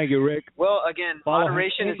right. Thank you, Rick. Well, again, Follow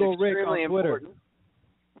moderation is extremely important.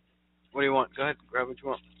 What do you want? Go ahead. Grab what you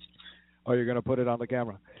want. Oh, you're going to put it on the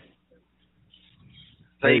camera.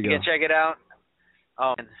 So you can check it out.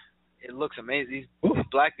 Oh, and it looks amazing. These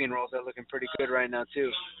black bean rolls are looking pretty good right now,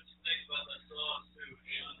 too.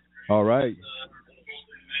 All right.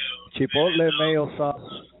 Chipotle mayo sauce.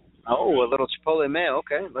 Oh, a little chipotle mayo.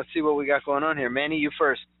 Okay, let's see what we got going on here. Manny, you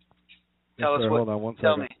first. Tell us what. Hold on one second.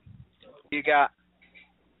 Tell me. You got.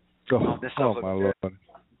 Oh my Lord.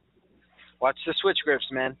 Watch the switch grips,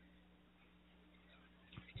 man.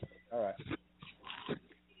 All right.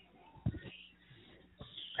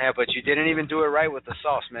 Yeah, but you didn't even do it right with the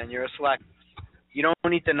sauce, man. You're a slack. You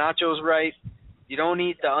don't eat the nachos right. You don't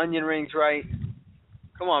eat the onion rings right.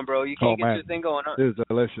 Come on, bro. You can't get your thing going on. This is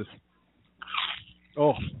delicious.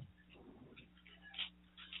 Oh.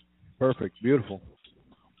 Perfect. Beautiful.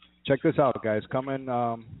 Check this out, guys. Come and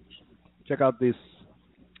check out this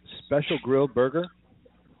special grilled burger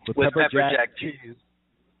with pepper jack cheese.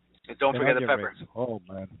 And don't forget the pepper. Rings. Oh,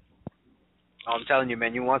 man. Oh, I'm telling you,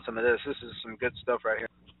 man, you want some of this. This is some good stuff right here.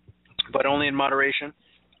 But only in moderation.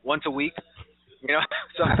 Once a week.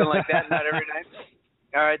 Something like that. Not every night.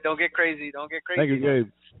 All right, don't get crazy. Thank you,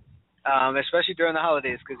 Gabe. Especially during the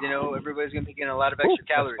holidays because, everybody's going to be getting a lot of extra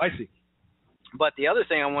calories. Spicy. But the other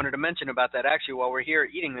thing I wanted to mention about that, actually, while we're here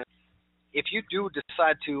eating this, if you do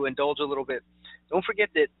decide to indulge a little bit, don't forget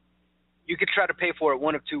that you could try to pay for it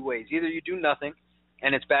one of two ways. Either you do nothing,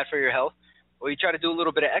 and it's bad for your health, or you try to do a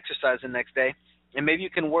little bit of exercise the next day, and maybe you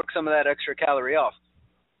can work some of that extra calorie off.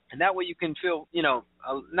 And that way you can feel,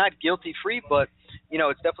 not guilty-free, but,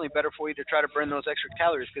 it's definitely better for you to try to burn those extra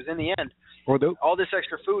calories because in the end, all this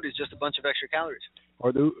extra food is just a bunch of extra calories.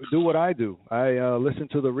 Or do what I do. I listen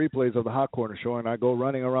to the replays of the Hot Corner Show, and I go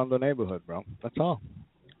running around the neighborhood, bro. That's all.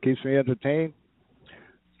 Keeps me entertained.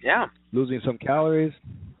 Yeah. Losing some calories.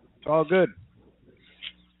 It's all good.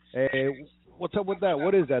 Hey, what's up with that?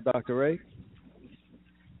 What is that, Dr. Ray?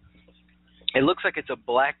 It looks like it's a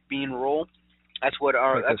black bean roll. That's what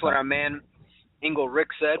our man Ingle Rick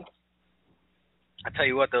said. I tell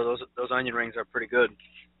you what, though, those onion rings are pretty good.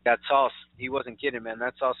 That sauce, he wasn't kidding, man.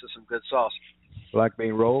 That sauce is some good sauce. Black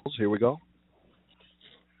bean rolls. Here we go.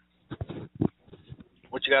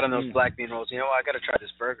 What you got on those black bean rolls? I got to try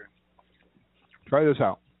this burger. Try this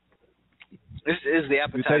out. This is the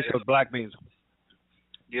appetizer. You taste the black beans.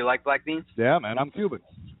 Do you like black beans? Yeah, man. I'm Cuban.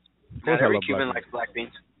 Not every Cuban likes black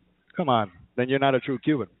beans. Come on. Then you're not a true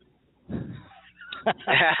Cuban.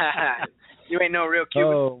 You ain't no real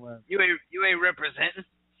Cuban. Oh, man. You ain't representing.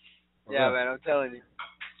 Yeah, man, I'm telling you.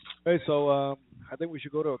 Hey, so I think we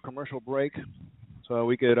should go to a commercial break so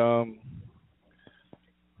we could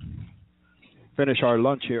finish our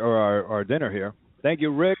lunch here or our dinner here. Thank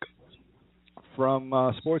you, Rick, from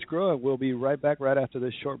Sports Grill. We'll be right back right after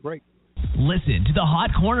this short break. Listen to the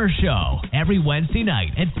Hot Corner Show every Wednesday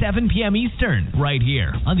night at 7 p.m. Eastern, right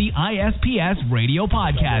here on the ISPS Radio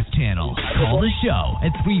Podcast channel. Call the show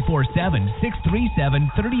at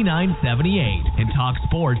 347-637-3978 and talk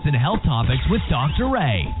sports and health topics with Dr.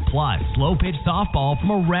 Ray. Plus, slow-pitch softball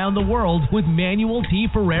from around the world with Manuel T.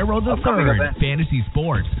 Ferrero III, fantasy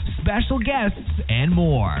sports, special guests, and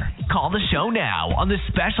more. Call the show now on the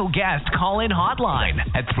special guest call-in hotline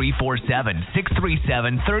at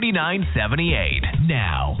 347-637-3978.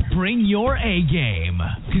 Now, bring your A game,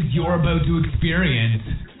 because you're about to experience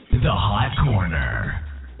the Hot Corner.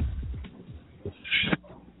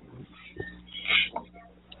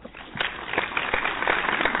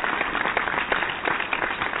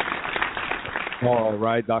 All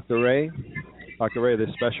right, Dr. Ray. Dr. Ray, this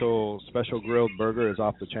special grilled burger is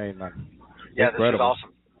off the chain, man. Yeah, incredible. This is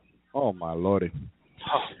awesome. Oh my lordy.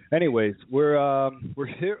 Anyways, we're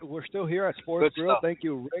here. We're still here at Sports Grill. Thank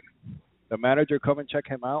you, Rick. the manager, come and check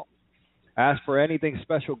him out. Ask for anything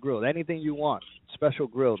special grilled, anything you want, special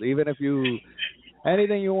grilled. Even if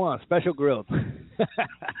anything you want, special grilled.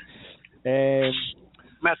 And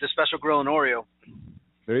I'm at the special grill in Oreo.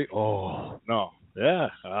 No. Yeah.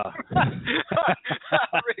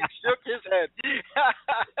 Rick shook his head.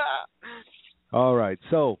 All right.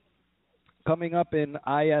 So, coming up in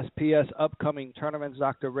ISPS upcoming tournaments,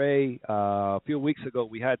 Dr. Ray, a few weeks ago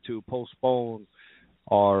we had to postpone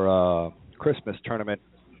our Christmas tournament,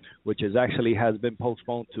 which has been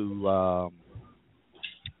postponed to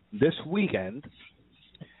this weekend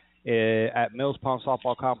at Mills Pond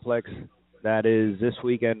Softball Complex. That is this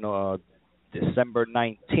weekend, December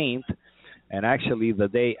 19th. And actually, the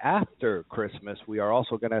day after Christmas, we are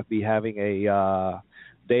also going to be having a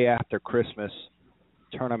day after Christmas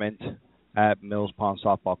tournament at Mills Pond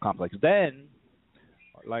Softball Complex. Then,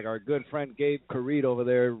 like our good friend Gabe Carrete over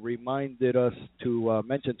there reminded us to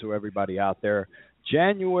mention to everybody out there,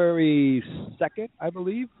 January 2nd, I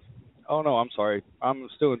believe. Oh, no, I'm sorry. I'm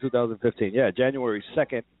still in 2015. Yeah, January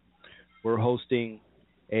 2nd, we're hosting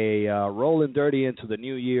a Rollin' Dirty into the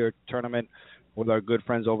New Year tournament with our good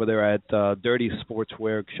friends over there at Dirty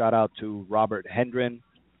Sportswear. Shout out to Robert Hendren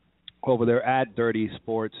over there at Dirty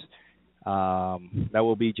Sports. That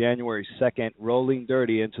will be January 2nd, Rolling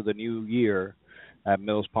Dirty into the New Year at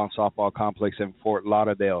Mills Pond Softball Complex in Fort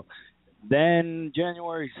Lauderdale. Then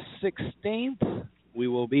January 16th, we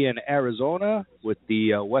will be in Arizona with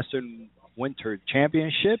the Western Winter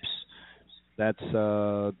Championships. That's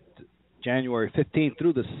January 15th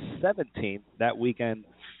through the 17th, that weekend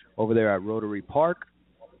over there at Rotary Park.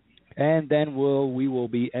 And then we will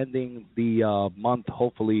be ending the month,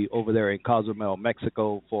 hopefully, over there in Cozumel,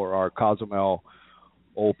 Mexico for our Cozumel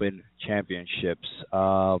Open Championships.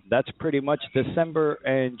 That's pretty much December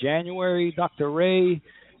and January. Dr. Ray,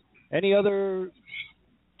 any other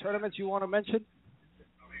tournaments you want to mention?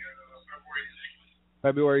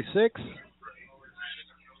 February 6th.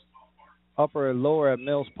 Upper and lower at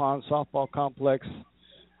Mills Pond Softball Complex.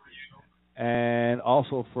 And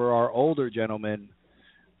also for our older gentlemen,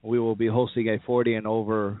 we will be hosting a 40 and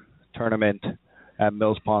over tournament at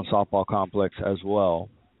Mills Pond Softball Complex as well.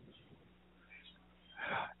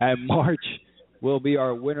 And March will be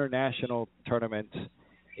our Winter National Tournament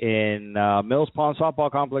in Mills Pond Softball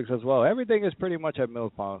Complex as well. Everything is pretty much at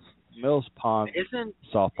Mills Pond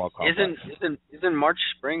Softball Complex. Isn't March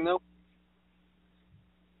spring though?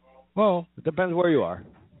 Well, it depends where you are.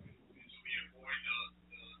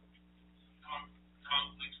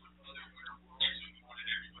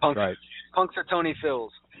 Right. Punxsutawney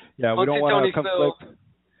Phil's. Yeah, we don't want to conflict.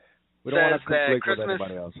 We don't want to conflict with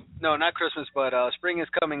anybody else. No, not Christmas, but spring is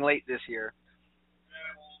coming late this year.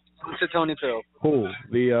 Punxsutawney Phil. Who?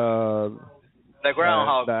 The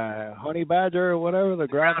groundhog. The honey badger or whatever, the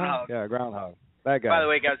groundhog? Yeah, groundhog. That guy. By the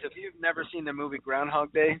way, guys, if you've never seen the movie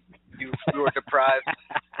Groundhog Day, you were deprived.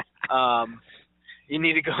 You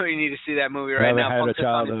need to go. You need to see that movie right now.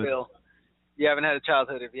 Punxsutawney Phil. You haven't had a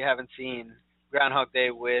childhood if you haven't seen Groundhog Day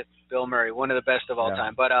with Bill Murray, one of the best of all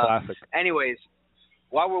time. But anyways,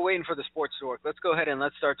 while we're waiting for the sports to work, let's go ahead and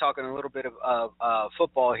let's start talking a little bit of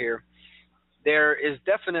football here. There is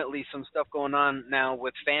definitely some stuff going on now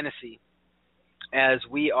with fantasy as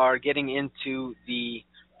we are getting into the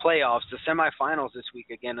playoffs, the semifinals this week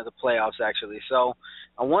again of the playoffs actually. So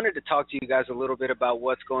I wanted to talk to you guys a little bit about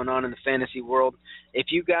what's going on in the fantasy world. If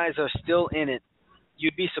you guys are still in it,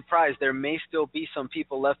 you'd be surprised. There may still be some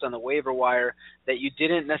people left on the waiver wire that you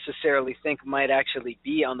didn't necessarily think might actually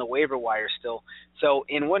be on the waiver wire still. So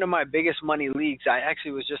in one of my biggest money leagues, I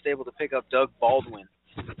actually was just able to pick up Doug Baldwin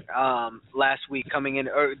last week coming in,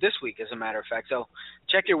 or this week as a matter of fact. So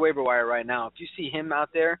check your waiver wire right now. If you see him out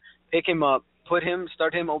there, pick him up,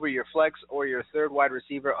 start him over your flex or your third wide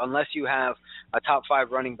receiver, unless you have a top 5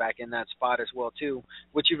 running back in that spot as well too,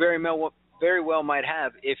 which you very well might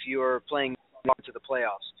have if you're playing to the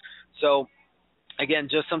playoffs. So again,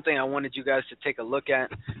 just something I wanted you guys to take a look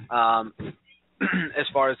at as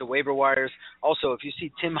far as the waiver wires. Also, if you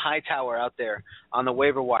see Tim Hightower out there on the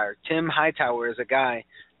waiver wire, Tim Hightower is a guy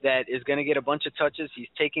that is going to get a bunch of touches. He's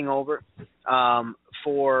taking over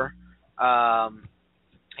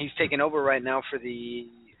he's taking over right now for the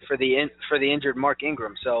injured Mark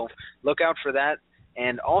Ingram. So look out for that.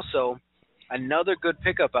 And also another good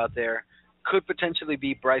pickup out there could potentially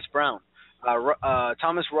be Bryce Brown.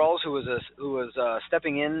 Thomas Rawls, who was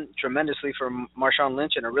stepping in tremendously for Marshawn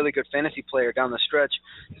Lynch and a really good fantasy player down the stretch,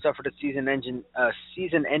 suffered a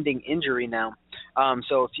season-ending injury now.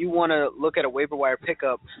 So if you want to look at a waiver wire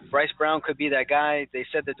pickup, Bryce Brown could be that guy. They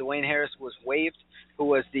said that Dwayne Harris was waived, who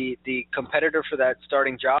was the competitor for that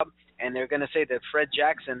starting job, and they're going to say that Fred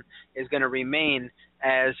Jackson is going to remain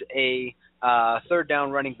as a third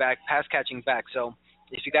down running back, pass catching back. So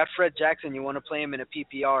if you got Fred Jackson, you want to play him in a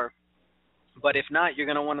PPR. But if not, you're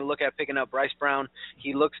going to want to look at picking up Bryce Brown.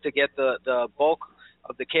 He looks to get the bulk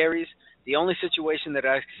of the carries. The only situation that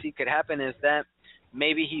I see could happen is that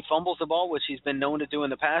maybe he fumbles the ball, which he's been known to do in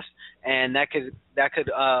the past, and that could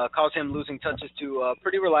cause him losing touches to a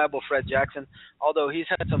pretty reliable Fred Jackson, although he's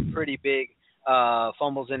had some pretty big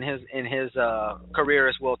fumbles in his career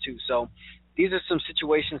as well too. So these are some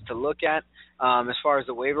situations to look at as far as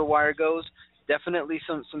the waiver wire goes. Definitely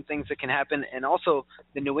some things that can happen, and also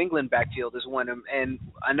the New England backfield is one. And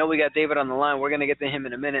I know we got David on the line. We're going to get to him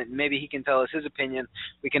in a minute, and maybe he can tell us his opinion.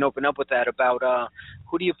 We can open up with that about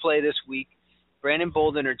who do you play this week, Brandon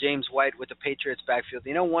Bolden or James White with the Patriots backfield.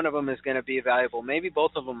 You know, one of them is going to be valuable. Maybe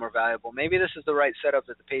both of them are valuable. Maybe this is the right setup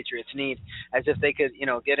that the Patriots need, as if they could,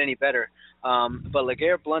 get any better. But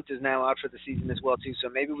LeGarrette Blount is now out for the season as well too, so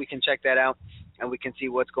maybe we can check that out and we can see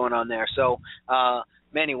what's going on there. So,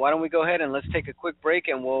 Manny, why don't we go ahead and let's take a quick break,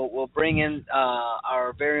 and we'll bring in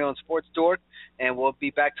our very own sports dork, and we'll be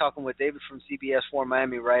back talking with David from CBS 4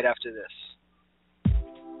 Miami right after this.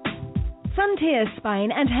 Frontier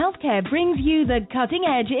Spine and Healthcare brings you the cutting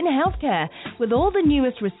edge in healthcare with all the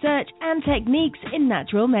newest research and techniques in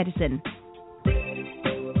natural medicine.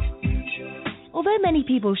 Although many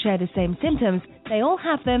people share the same symptoms, they all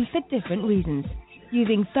have them for different reasons.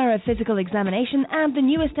 Using thorough physical examination and the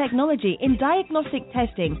newest technology in diagnostic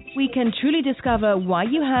testing, we can truly discover why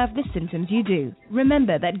you have the symptoms you do.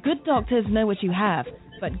 Remember that good doctors know what you have,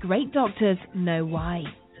 but great doctors know why.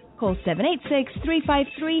 Call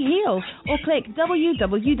 786-353-HEAL or click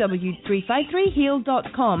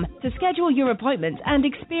www.353heal.com to schedule your appointment and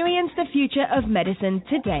experience the future of medicine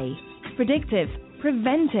today. Predictive,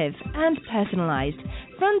 preventive, and personalized.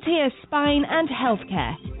 Frontier Spine and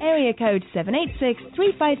Healthcare. Area code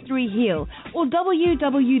 786-353-HEAL or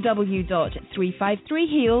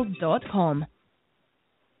www.353heal.com.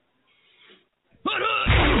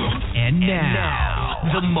 And now,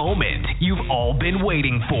 the moment you've all been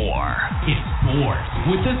waiting for. It's sports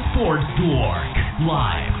with the Sports Dork.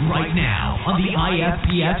 Live right now on the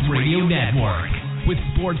ISPS Radio Network. With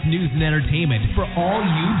sports news and entertainment for all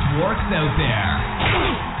you dwarks out there.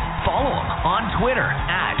 Follow him on Twitter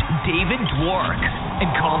at David Dwork. And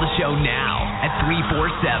call the show now at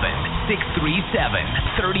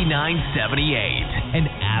 347-637-3978. And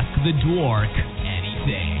ask the Dwork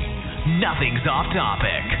anything. Nothing's off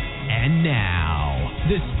topic. And now,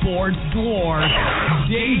 the Sports Dwarf,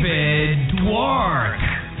 David Dwork.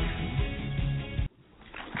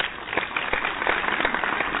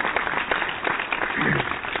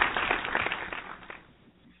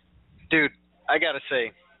 Dude, I gotta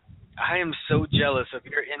say, I am so jealous of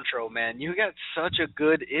your intro, man. You got such a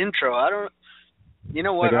good intro. You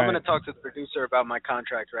know what? I'm going to talk to the producer about my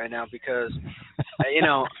contract right now because,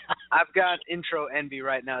 I've got intro envy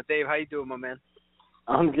right now. Dave, how you doing, my man?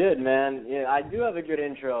 I'm good, man. Yeah, I do have a good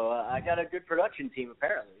intro. I got a good production team,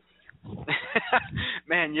 apparently.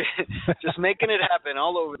 Man, you're just making it happen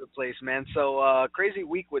all over the place, man. So, crazy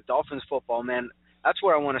week with Dolphins football, man. That's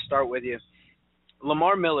where I want to start with you.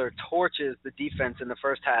 Lamar Miller torches the defense in the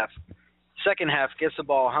first half. Second half, gets the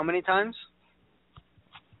ball how many times?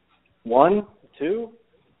 1, 2.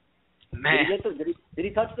 Man. Did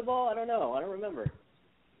he touch the ball? I don't know. I don't remember.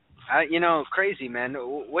 Crazy, man.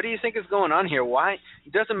 What do you think is going on here? Why?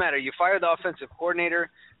 It doesn't matter. You fire the offensive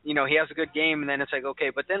coordinator. He has a good game, and then it's like,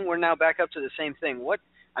 okay, but then we're now back up to the same thing.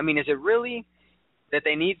 Is it really that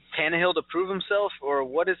they need Tannehill to prove himself, or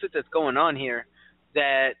what is it that's going on here?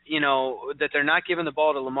 That that they're not giving the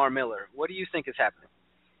ball to Lamar Miller. What do you think is happening?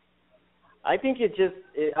 I think I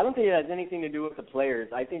don't think it has anything to do with the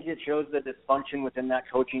players. I think it shows the dysfunction within that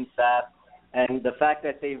coaching staff, and the fact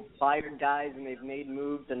that they've fired guys and they've made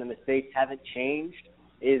moves and the mistakes haven't changed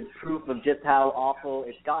is proof of just how awful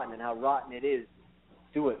it's gotten and how rotten it is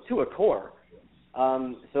to a core.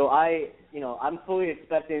 So I'm fully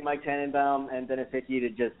expecting Mike Tannenbaum and Dennis Hickey to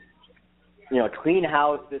just clean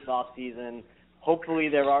house this offseason. Hopefully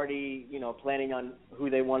they're already, planning on who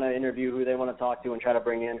they want to interview, who they want to talk to and try to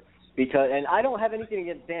bring in. And I don't have anything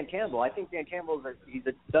against Dan Campbell. I think Dan Campbell he's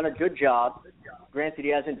done a good job. Granted,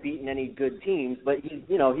 he hasn't beaten any good teams, but he's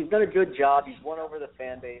done a good job. He's won over the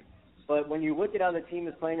fan base. But when you look at how the team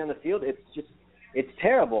is playing on the field, it's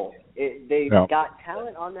terrible. They've got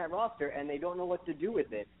talent on that roster, and they don't know what to do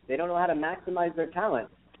with it. They don't know how to maximize their talent.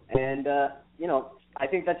 And, I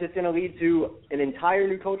think that's just going to lead to an entire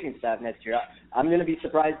new coaching staff next year. I'm going to be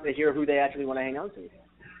surprised to hear who they actually want to hang on to.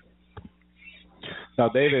 Now,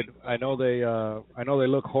 David, I know they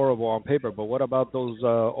look horrible on paper, but what about those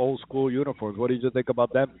old school uniforms? What did you think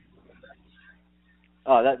about them?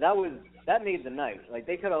 Oh, that made the night. Like,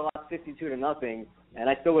 they could have lost 52-0, and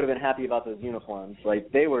I still would have been happy about those uniforms.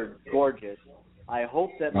 Like, they were gorgeous. I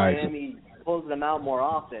hope that Miami pulls them out more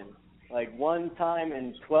often. Like, one time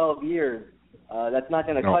in 12 years, that's not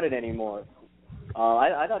going to cut it anymore.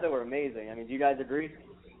 I thought they were amazing. I mean, do you guys agree?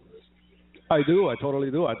 I do. I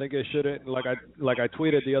totally do. I think it shouldn't, like I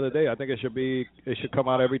tweeted the other day, I think it should come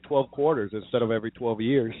out every 12 quarters instead of every 12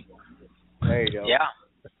 years. There you go.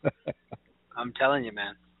 Yeah. I'm telling you,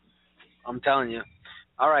 man. I'm telling you.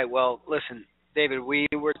 All right, well, listen, David, we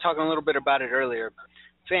were talking a little bit about it earlier.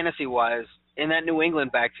 Fantasy-wise, in that New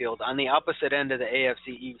England backfield, on the opposite end of the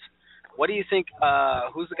AFC East, what do you think,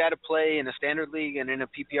 who's the guy to play in a standard league and in a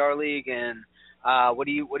PPR league, and what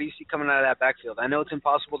do you see coming out of that backfield? I know it's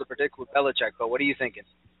impossible to predict with Belichick, but what are you thinking?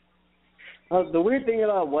 The weird thing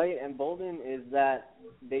about White and Bolden is that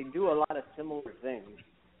they do a lot of similar things.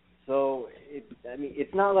 So,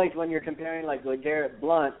 it's not like when you're comparing like Garrett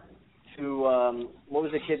Blount to, what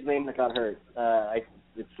was the kid's name that got hurt?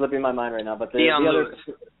 It's slipping my mind right now. But the other, Lewis.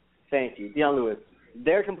 Thank you, Dion Lewis.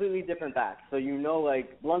 They're completely different backs. So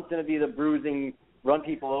like Blount's going to be the bruising, run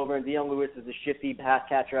people over, and Dion Lewis is the shifty pass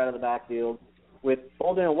catcher out of the backfield. With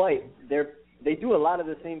Bolden and White, they do a lot of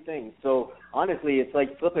the same things. So, honestly, it's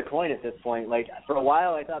like flip a coin at this point. Like, for a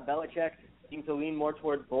while, I thought Belichick seemed to lean more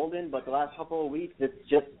towards Bolden, but the last couple of weeks, it's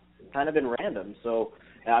just kind of been random. So,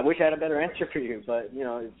 I wish I had a better answer for you, but,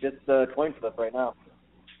 it's just a coin flip right now.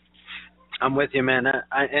 I'm with you, man.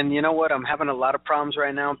 And you know what? I'm having a lot of problems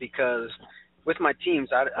right now because with my teams,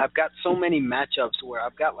 I've got so many matchups where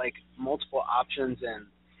I've got, like, multiple options and,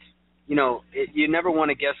 you never want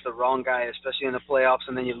to guess the wrong guy, especially in the playoffs,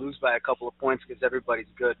 and then you lose by a couple of points because everybody's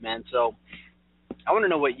good, man. So I want to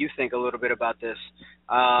know what you think a little bit about this.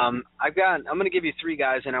 I'm going to give you three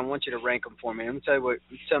guys, and I want you to rank them for me. Let me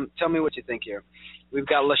tell me what you think here. We've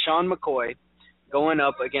got LaShawn McCoy going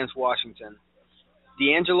up against Washington.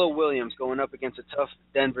 D'Angelo Williams going up against a tough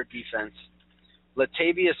Denver defense.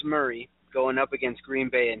 Latavius Murray going up against Green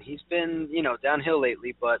Bay, and he's been, downhill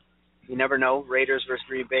lately, but you never know. Raiders versus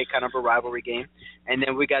Green Bay, kind of a rivalry game. And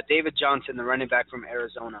then we got David Johnson, the running back from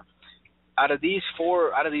Arizona. Out of these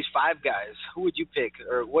five guys, who would you pick,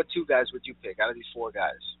 or what two guys would you pick out of these four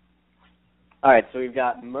guys? All right, so we've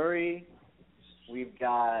got Murray.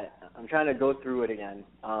 I'm trying to go through it again.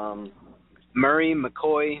 Murray,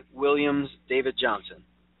 McCoy, Williams, David Johnson.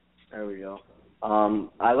 There we go.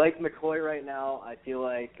 I like McCoy right now. I feel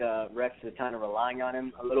like Rex is kind of relying on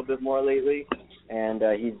him a little bit more lately, and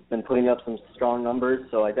he's been putting up some strong numbers,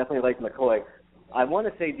 so I definitely like McCoy. I want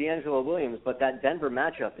to say D'Angelo Williams, but that Denver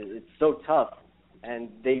matchup, it's so tough, and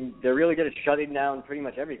they're really good at shutting down pretty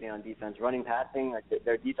much everything on defense, running, passing. Like,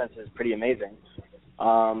 their defense is pretty amazing.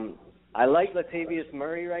 I like Latavius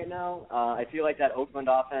Murray right now. I feel like that Oakland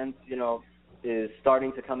offense, is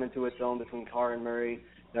starting to come into its own between Carr and Murray.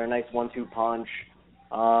 They're a nice 1-2 punch.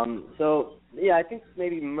 I think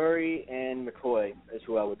maybe Murray and McCoy is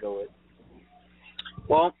who I would go with.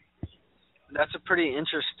 Well, that's a pretty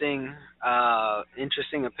interesting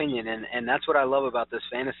opinion, and that's what I love about this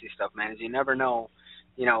fantasy stuff, man. Is you never know,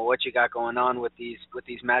 what you got going on with these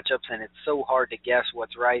matchups, and it's so hard to guess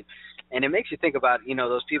what's right. And it makes you think about,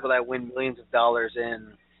 those people that win millions of dollars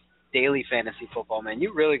in daily fantasy football, man.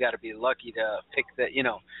 You really got to be lucky to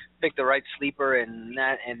pick the right sleeper and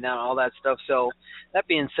all that stuff. So that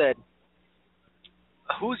being said,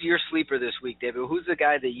 who's your sleeper this week, David? Who's the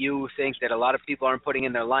guy that you think that a lot of people aren't putting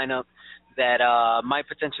in their lineup that might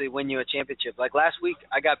potentially win you a championship? Like last week,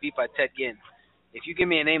 I got beat by Ted Ginn. If you give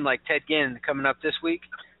me a name like Ted Ginn coming up this week,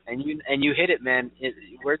 and you hit it, man,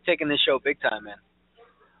 we're taking this show big time, man.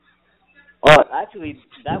 Well, actually,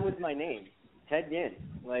 that was my name, Ted Ginn.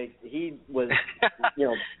 Like, he was,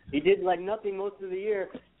 he did like nothing most of the year.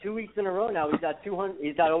 2 weeks in a row now, he's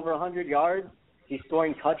got over 100 yards. He's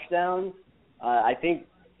scoring touchdowns. I think,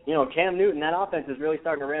 Cam Newton, that offense is really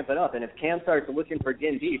starting to ramp it up. And if Cam starts looking for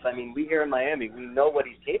Ginn deep, I mean, we here in Miami, we know what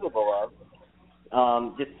he's capable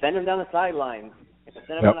of. Just send him down the sidelines.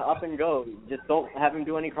 Send him on an up and go. Just don't have him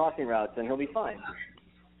do any crossing routes, and he'll be fine.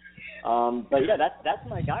 But yeah, that's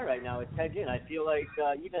my guy right now. It's Ted Ginn. I feel like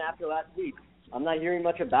even after last week, I'm not hearing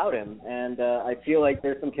much about him, and I feel like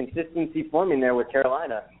there's some consistency forming there with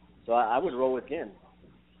Carolina. So I would roll with Ginn.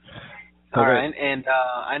 All right, and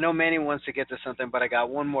I know Manny wants to get to something, but I got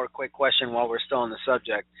one more quick question while we're still on the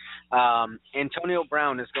subject. Antonio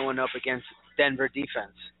Brown is going up against Denver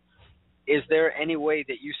defense. Is there any way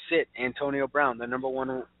that you sit Antonio Brown,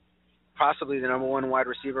 possibly the number one wide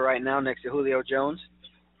receiver right now, next to Julio Jones?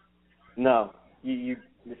 No, You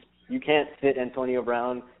can't sit Antonio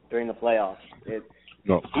Brown during the playoffs.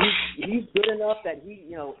 No. He's good enough that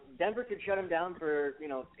Denver could shut him down for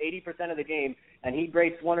 80% of the game, and he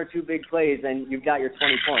breaks one or two big plays, and you've got your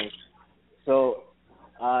 20 points. So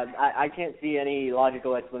I can't see any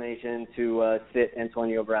logical explanation to sit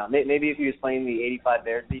Antonio Brown. Maybe if he was playing the 85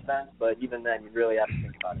 Bears defense, but even then, you really have to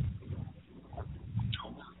think about it.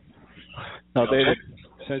 Now, David,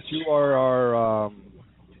 since you are our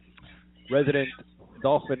resident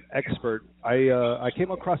Dolphin expert, I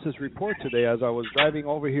came across this report today as I was driving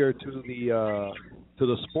over here to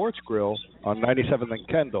the Sports Grill on 97th and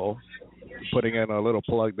Kendall, putting in a little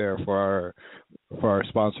plug there for our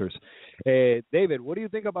sponsors. David, what do you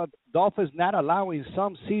think about Dolphins not allowing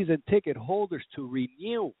some season ticket holders to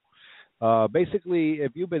renew? Basically,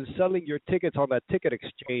 if you've been selling your tickets on that ticket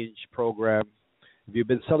exchange program, if you've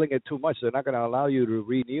been selling it too much, they're not going to allow you to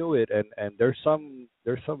renew it. And there's some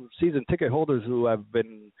season ticket holders who have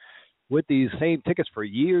been with these same tickets for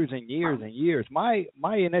years and years and years. My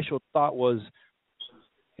initial thought was,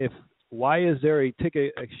 why is there a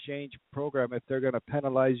ticket exchange program if they're going to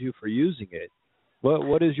penalize you for using it?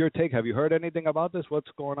 What is your take? Have you heard anything about this?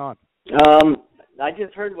 What's going on? I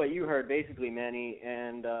just heard what you heard, basically, Manny,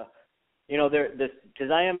 and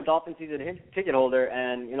because I am a Dolphin season ticket holder,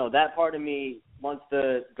 and that part of me wants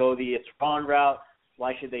to go the it's Ron route.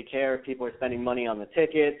 Why should they care if people are spending money on the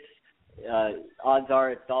tickets? Odds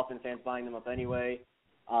are it's Dolphin fans buying them up anyway.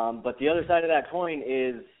 But the other side of that coin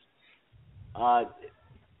is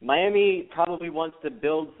Miami probably wants to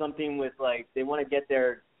build something with, they want to get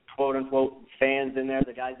their quote-unquote fans in there,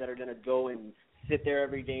 the guys that are going to go and sit there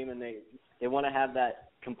every game, and they want to have that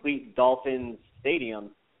complete Dolphins stadium.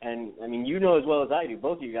 And, I mean, as well as I do,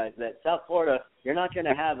 both of you guys, that South Florida, you're not going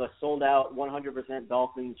to have a sold-out 100%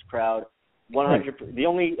 Dolphins crowd. 100%. Right. The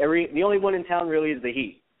only one in town really is the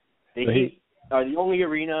Heat. The Heat are the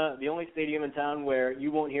only stadium in town where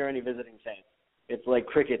you won't hear any visiting fans. It's like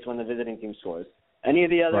crickets when the visiting team scores. Any of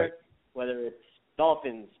the other, right, whether it's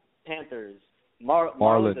Dolphins, Panthers,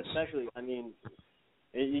 Marlins especially, I mean,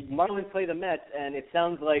 Marlins play the Mets, and it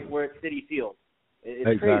sounds like we're at Citi Field. It's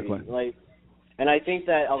exactly crazy. And I think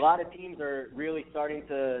that a lot of teams are really starting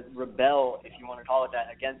to rebel, if you want to call it that,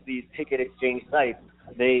 against these ticket exchange sites.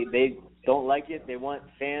 They don't like it. They want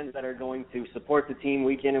fans that are going to support the team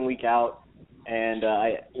week in and week out. And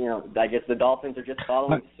I guess the Dolphins are just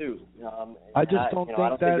following suit. I just don't think I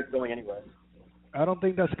don't think it's going anywhere. I don't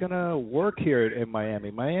think that's gonna work here in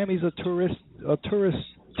Miami. Miami's a tourist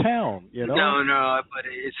town, No, but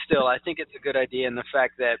it's still. I think it's a good idea in the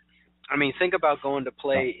fact that, I mean, think about going to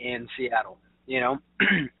play in Seattle.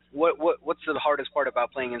 What's the hardest part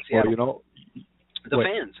about playing in Seattle? Well, the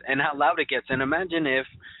fans and how loud it gets. And imagine if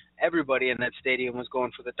everybody in that stadium was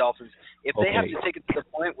going for the Dolphins. If they have to take it to the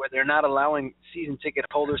point where they're not allowing season ticket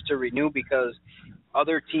holders to renew because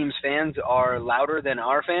other teams' fans are louder than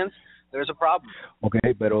our fans, there's a problem.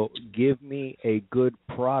 Okay, but give me a good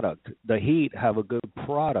product. The Heat have a good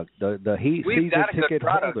product. The Heat season ticket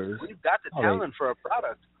holders. We've got the talent for a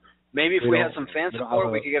product. Maybe if we have some fan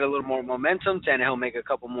support, we could get a little more momentum. Tannehill make a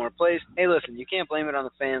couple more plays. Hey, listen, you can't blame it on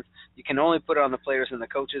the fans. You can only put it on the players and the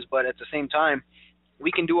coaches. But at the same time,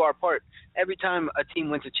 we can do our part. Every time a team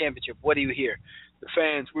wins a championship, what do you hear? The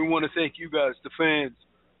fans. We want to thank you guys, the fans.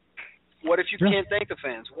 What if you can't thank the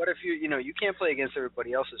fans? What if you can't play against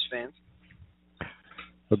everybody else's fans?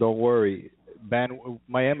 But don't worry.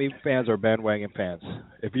 Miami fans are bandwagon fans.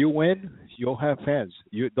 If you win, you'll have fans.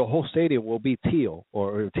 The whole stadium will be teal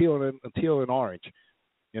or teal and orange.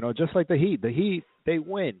 Just like the Heat. The Heat, they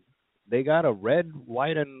win. They got a red,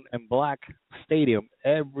 white, and black stadium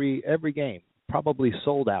every game, probably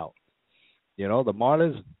sold out. The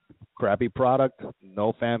Marlins, crappy product,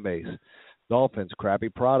 no fan base. Dolphins, crappy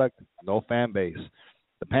product, no fan base.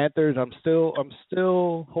 The Panthers, I'm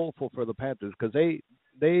still hopeful for the Panthers because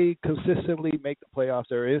they consistently make the playoffs.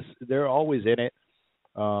 They're always in it.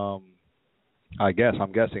 I'm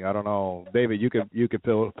guessing. I don't know, David. You could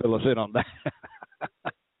fill us in on that.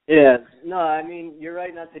 Yeah, no, I mean you're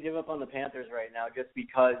right not to give up on the Panthers right now, just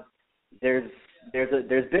because there's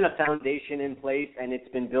been a foundation in place and it's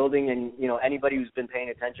been building, and anybody who's been paying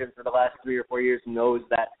attention for the last 3 or 4 years knows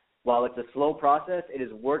that while it's a slow process, it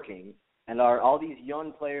is working. And all these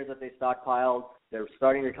young players that they stockpiled, they're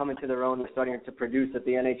starting to come into their own. They're starting to produce at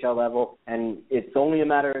the NHL level, and it's only a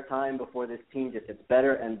matter of time before this team just gets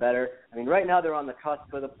better and better. I mean, right now they're on the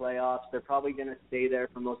cusp of the playoffs. They're probably going to stay there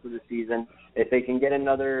for most of the season. If they can get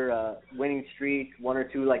another winning streak, 1 or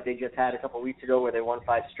 2 like they just had a couple weeks ago where they won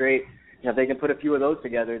 5 straight, if they can put a few of those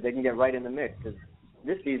together, they can get right in the mix. Because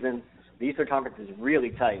this season, the Eastern Conference is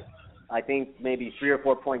really tight. I think maybe 3 or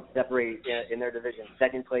 4 points separate in their division,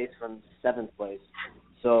 second place from seventh place.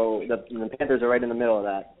 So the Panthers are right in the middle of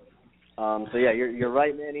that. So yeah, you're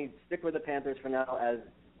right, Manny. Stick with the Panthers for now.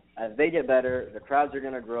 As they get better, the crowds are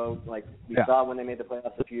going to grow. Like we saw when they made the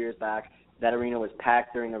playoffs a few years back, that arena was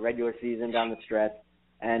packed during the regular season down the stretch.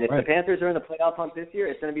 And if the Panthers are in the playoff hunt this year,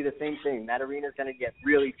 it's going to be the same thing. That arena is going to get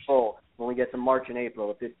really full when we get to March and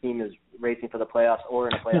April if this team is racing for the playoffs or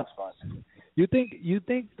in a playoff spot. You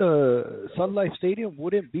think the Sun Life Stadium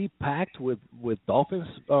wouldn't be packed with Dolphins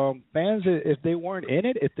fans if they weren't in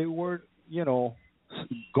it? If they weren't,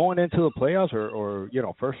 going into the playoffs or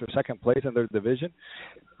first or second place in their division?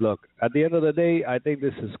 Look, at the end of the day, I think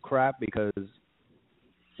this is crap because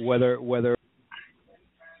whether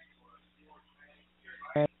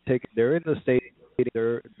they're in the stadium,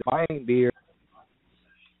 they're buying beer.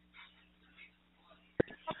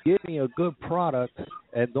 Give me a good product,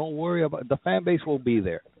 and don't worry about the fan base will be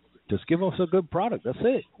there. Just give us a good product. That's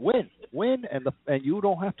it. Win, and you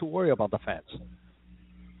don't have to worry about the fans.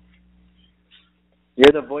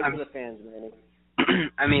 You're the voice of the fans, Manny.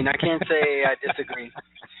 I mean, I can't say I disagree.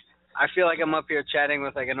 I feel like I'm up here chatting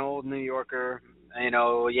with like an old New Yorker,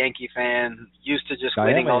 Yankee fan, used to just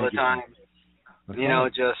winning all the time.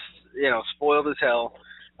 Spoiled as hell.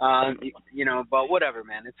 But whatever,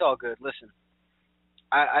 man. It's all good. Listen,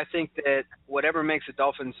 I think that whatever makes the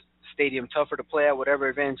Dolphins stadium tougher to play at, whatever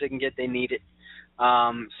advantage they can get, they need it.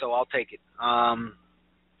 So I'll take it.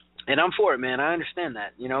 And I'm for it, man. I understand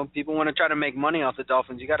that. People want to try to make money off the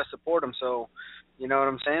Dolphins. You got to support them. So, you know what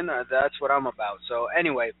I'm saying? That's what I'm about. So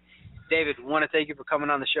anyway, David, want to thank you for coming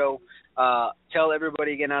on the show. Tell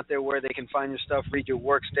everybody again out there where they can find your stuff, read your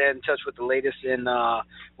work, stay in touch with the latest in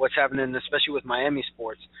what's happening, especially with Miami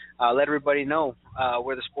sports. Let everybody know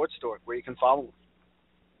where the sports store, where you can follow them.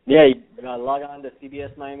 Yeah, log on to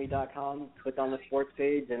cbsmiami.com, click on the sports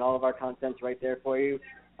page, and all of our content's right there for you.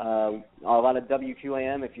 A lot of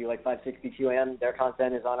WQAM, if you like 560 QAM, their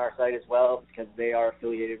content is on our site as well because they are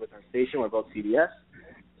affiliated with our station. We're both CBS.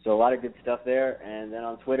 So a lot of good stuff there. And then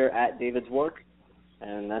on Twitter, @DavidsWork.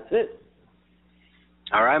 And that's it.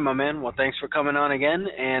 All right, my man. Well, thanks for coming on again.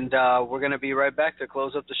 And we're going to be right back to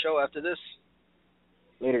close up the show after this.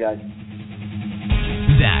 Later, guys.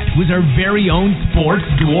 That was our very own Sports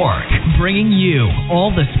Dork, bringing you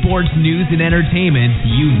all the sports news and entertainment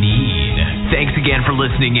you need. Thanks again for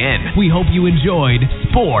listening in. We hope you enjoyed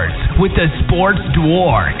Sports with the Sports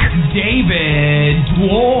Dork, David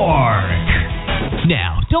Dwork.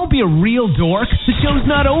 Now, don't be a real dork. The show's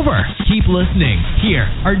not over. Keep listening. Here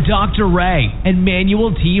are Dr. Ray and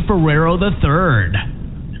Manuel T. Ferrero III.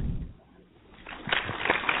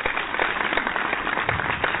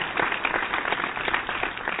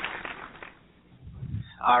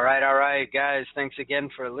 All right, guys. Thanks again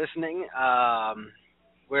for listening.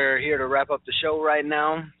 We're here to wrap up the show right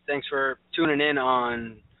now. Thanks for tuning in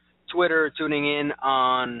on Twitter, tuning in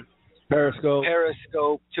on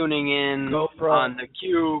Periscope, tuning in GoPro. On the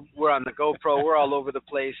Cube. We're on the GoPro. We're all over the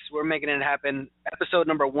place. We're making it happen. Episode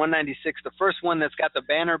number 196, the first one that's got the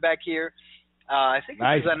banner back here. I think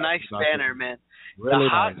this is a nice banner, man. Really the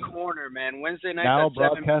Hot nice. Corner, man. Wednesday night now at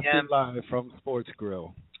 7 p.m. broadcasting live from Sports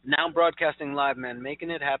Grill. Now broadcasting live, man, making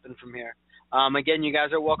it happen from here. Again, you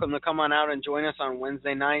guys are welcome to come on out and join us on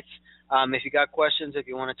Wednesday nights. If you got questions, if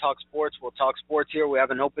you want to talk sports, we'll talk sports here. We have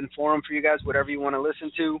an open forum for you guys, whatever you want to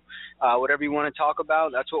listen to, whatever you want to talk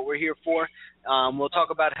about. That's what we're here for. We'll talk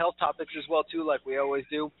about health topics as well, too, like we always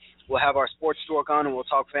do. We'll have our sports dork on, and we'll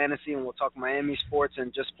talk fantasy, and we'll talk Miami sports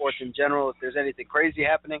and just sports in general if there's anything crazy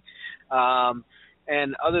happening.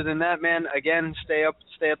 And other than that, man, again, stay up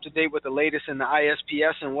to date with the latest in the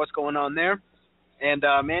ISPS and what's going on there. And,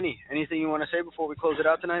 Manny, anything you want to say before we close it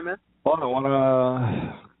out tonight, man? Well, I want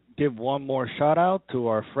to give one more shout-out to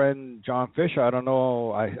our friend John Fisher. I don't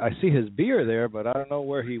know. I see his beer there, but I don't know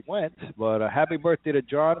where he went. But happy birthday to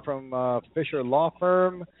John from Fisher Law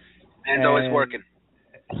Firm. And always working.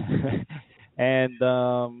 And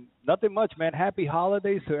nothing much, man. Happy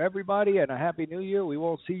holidays to everybody and a happy new year. We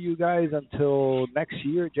won't see you guys until next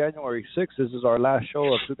year, January 6th. This is our last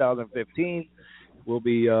show of 2015. We'll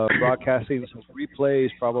be broadcasting some replays,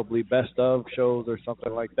 probably best of shows or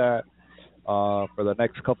something like that for the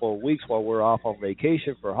next couple of weeks while we're off on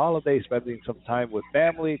vacation for holidays, spending some time with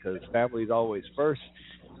family because family's always first.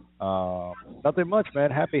 Nothing much,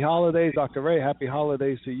 man. Happy holidays, Dr. Ray. Happy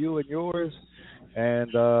holidays to you and yours.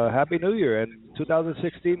 And Happy New Year. And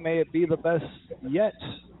 2016, may it be the best yet.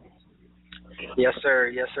 Yes, sir.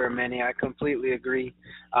 Yes, sir, Manny. I completely agree.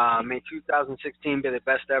 May 2016 be the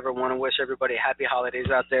best ever. Want to wish everybody happy holidays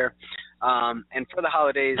out there. And for the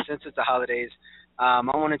holidays, since it's the holidays,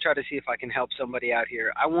 I want to try to see if I can help somebody out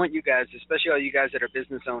here. I want you guys, especially all you guys that are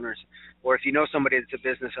business owners, or if you know somebody that's a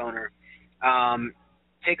business owner,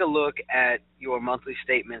 take a look at your monthly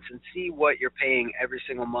statements and see what you're paying every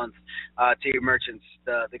single month to your merchants,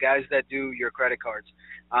 the guys that do your credit cards.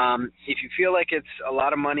 If you feel like it's a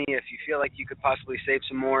lot of money, if you feel like you could possibly save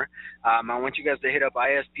some more, I want you guys to hit up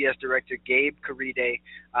ISPS Director Gabe Caride.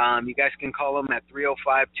 You guys can call him at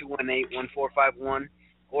 305-218-1451,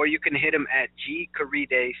 or you can hit him at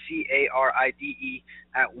gcaride, C-A-R-I-D-E,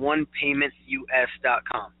 at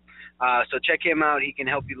onepaymentus.com. So check him out. He can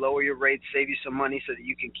help you lower your rates, save you some money so that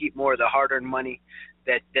you can keep more of the hard-earned money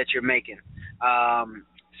that you're making.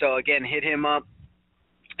 So, again, hit him up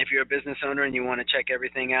if you're a business owner and you want to check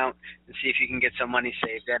everything out and see if you can get some money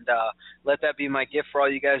saved. And let that be my gift for all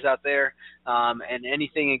you guys out there. And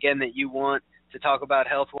anything, again, that you want to talk about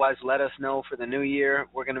health-wise, let us know for the new year.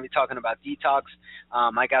 We're going to be talking about detox.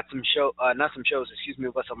 I got some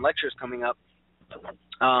but some lectures coming up.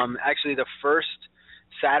 Actually, the first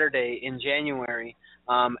Saturday in January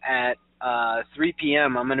at 3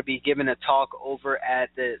 p.m. I'm going to be giving a talk over at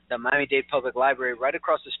the Miami-Dade Public Library right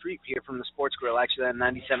across the street here from the Sports Grill, actually on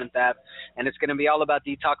 97th Ave, and it's going to be all about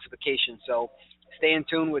detoxification. So stay in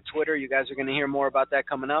tune with Twitter. You guys are going to hear more about that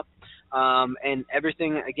coming up. And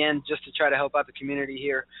everything, again, just to try to help out the community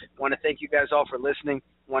here. I want to thank you guys all for listening.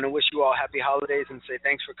 I want to wish you all happy holidays and say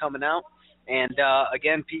thanks for coming out. And,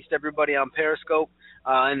 again, peace to everybody on Periscope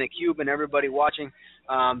and theCUBE and everybody watching.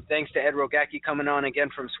 Thanks to Ed Rogacki coming on again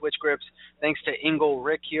from Switch Grips. Thanks to Ingle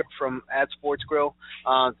Rick here from at Sports Grill.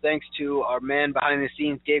 Thanks to our man behind the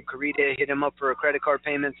scenes, Gabe Caride. Hit him up for credit card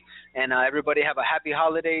payments. And everybody have a happy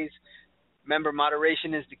holidays. Remember,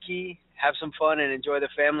 moderation is the key. Have some fun and enjoy the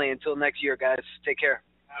family. Until next year, guys. Take care.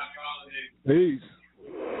 Peace.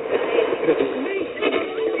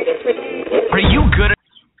 Are you good?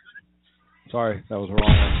 Sorry, that was the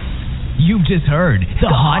wrong one. You've just heard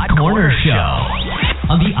the Hot Corner Show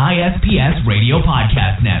on the ISPS Radio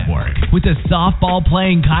Podcast Network with the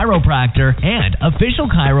softball-playing chiropractor and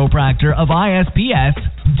official chiropractor of ISPS,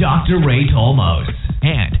 Dr. Ray Tolmos,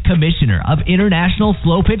 and Commissioner of International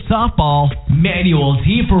Slow Pitch Softball, Manuel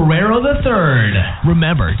T. Ferrero III.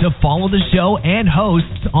 Remember to follow the show and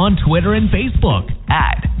hosts on Twitter and Facebook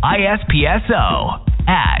at ISPSO,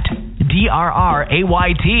 at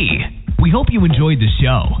DRRAYT. We hope you enjoyed the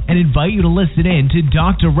show and invite you to listen in to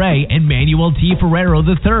Dr. Ray and Manuel T. Ferrero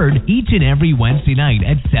III each and every Wednesday night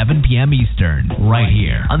at 7 p.m. Eastern, right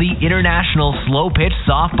here on the International Slow Pitch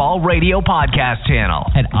Softball Radio Podcast channel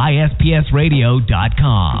at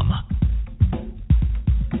ISPSradio.com.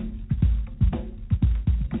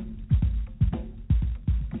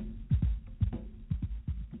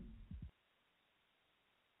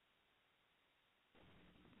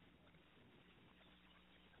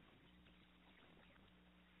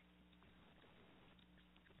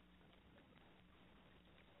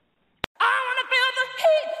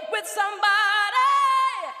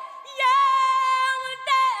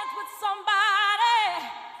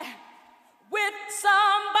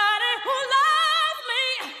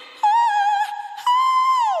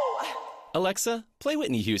 Alexa, play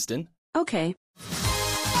Whitney Houston. Okay.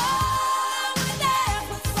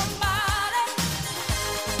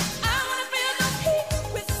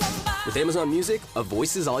 With Amazon Music, a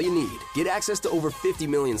voice is all you need. Get access to over 50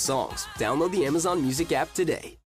 million songs. Download the Amazon Music app today.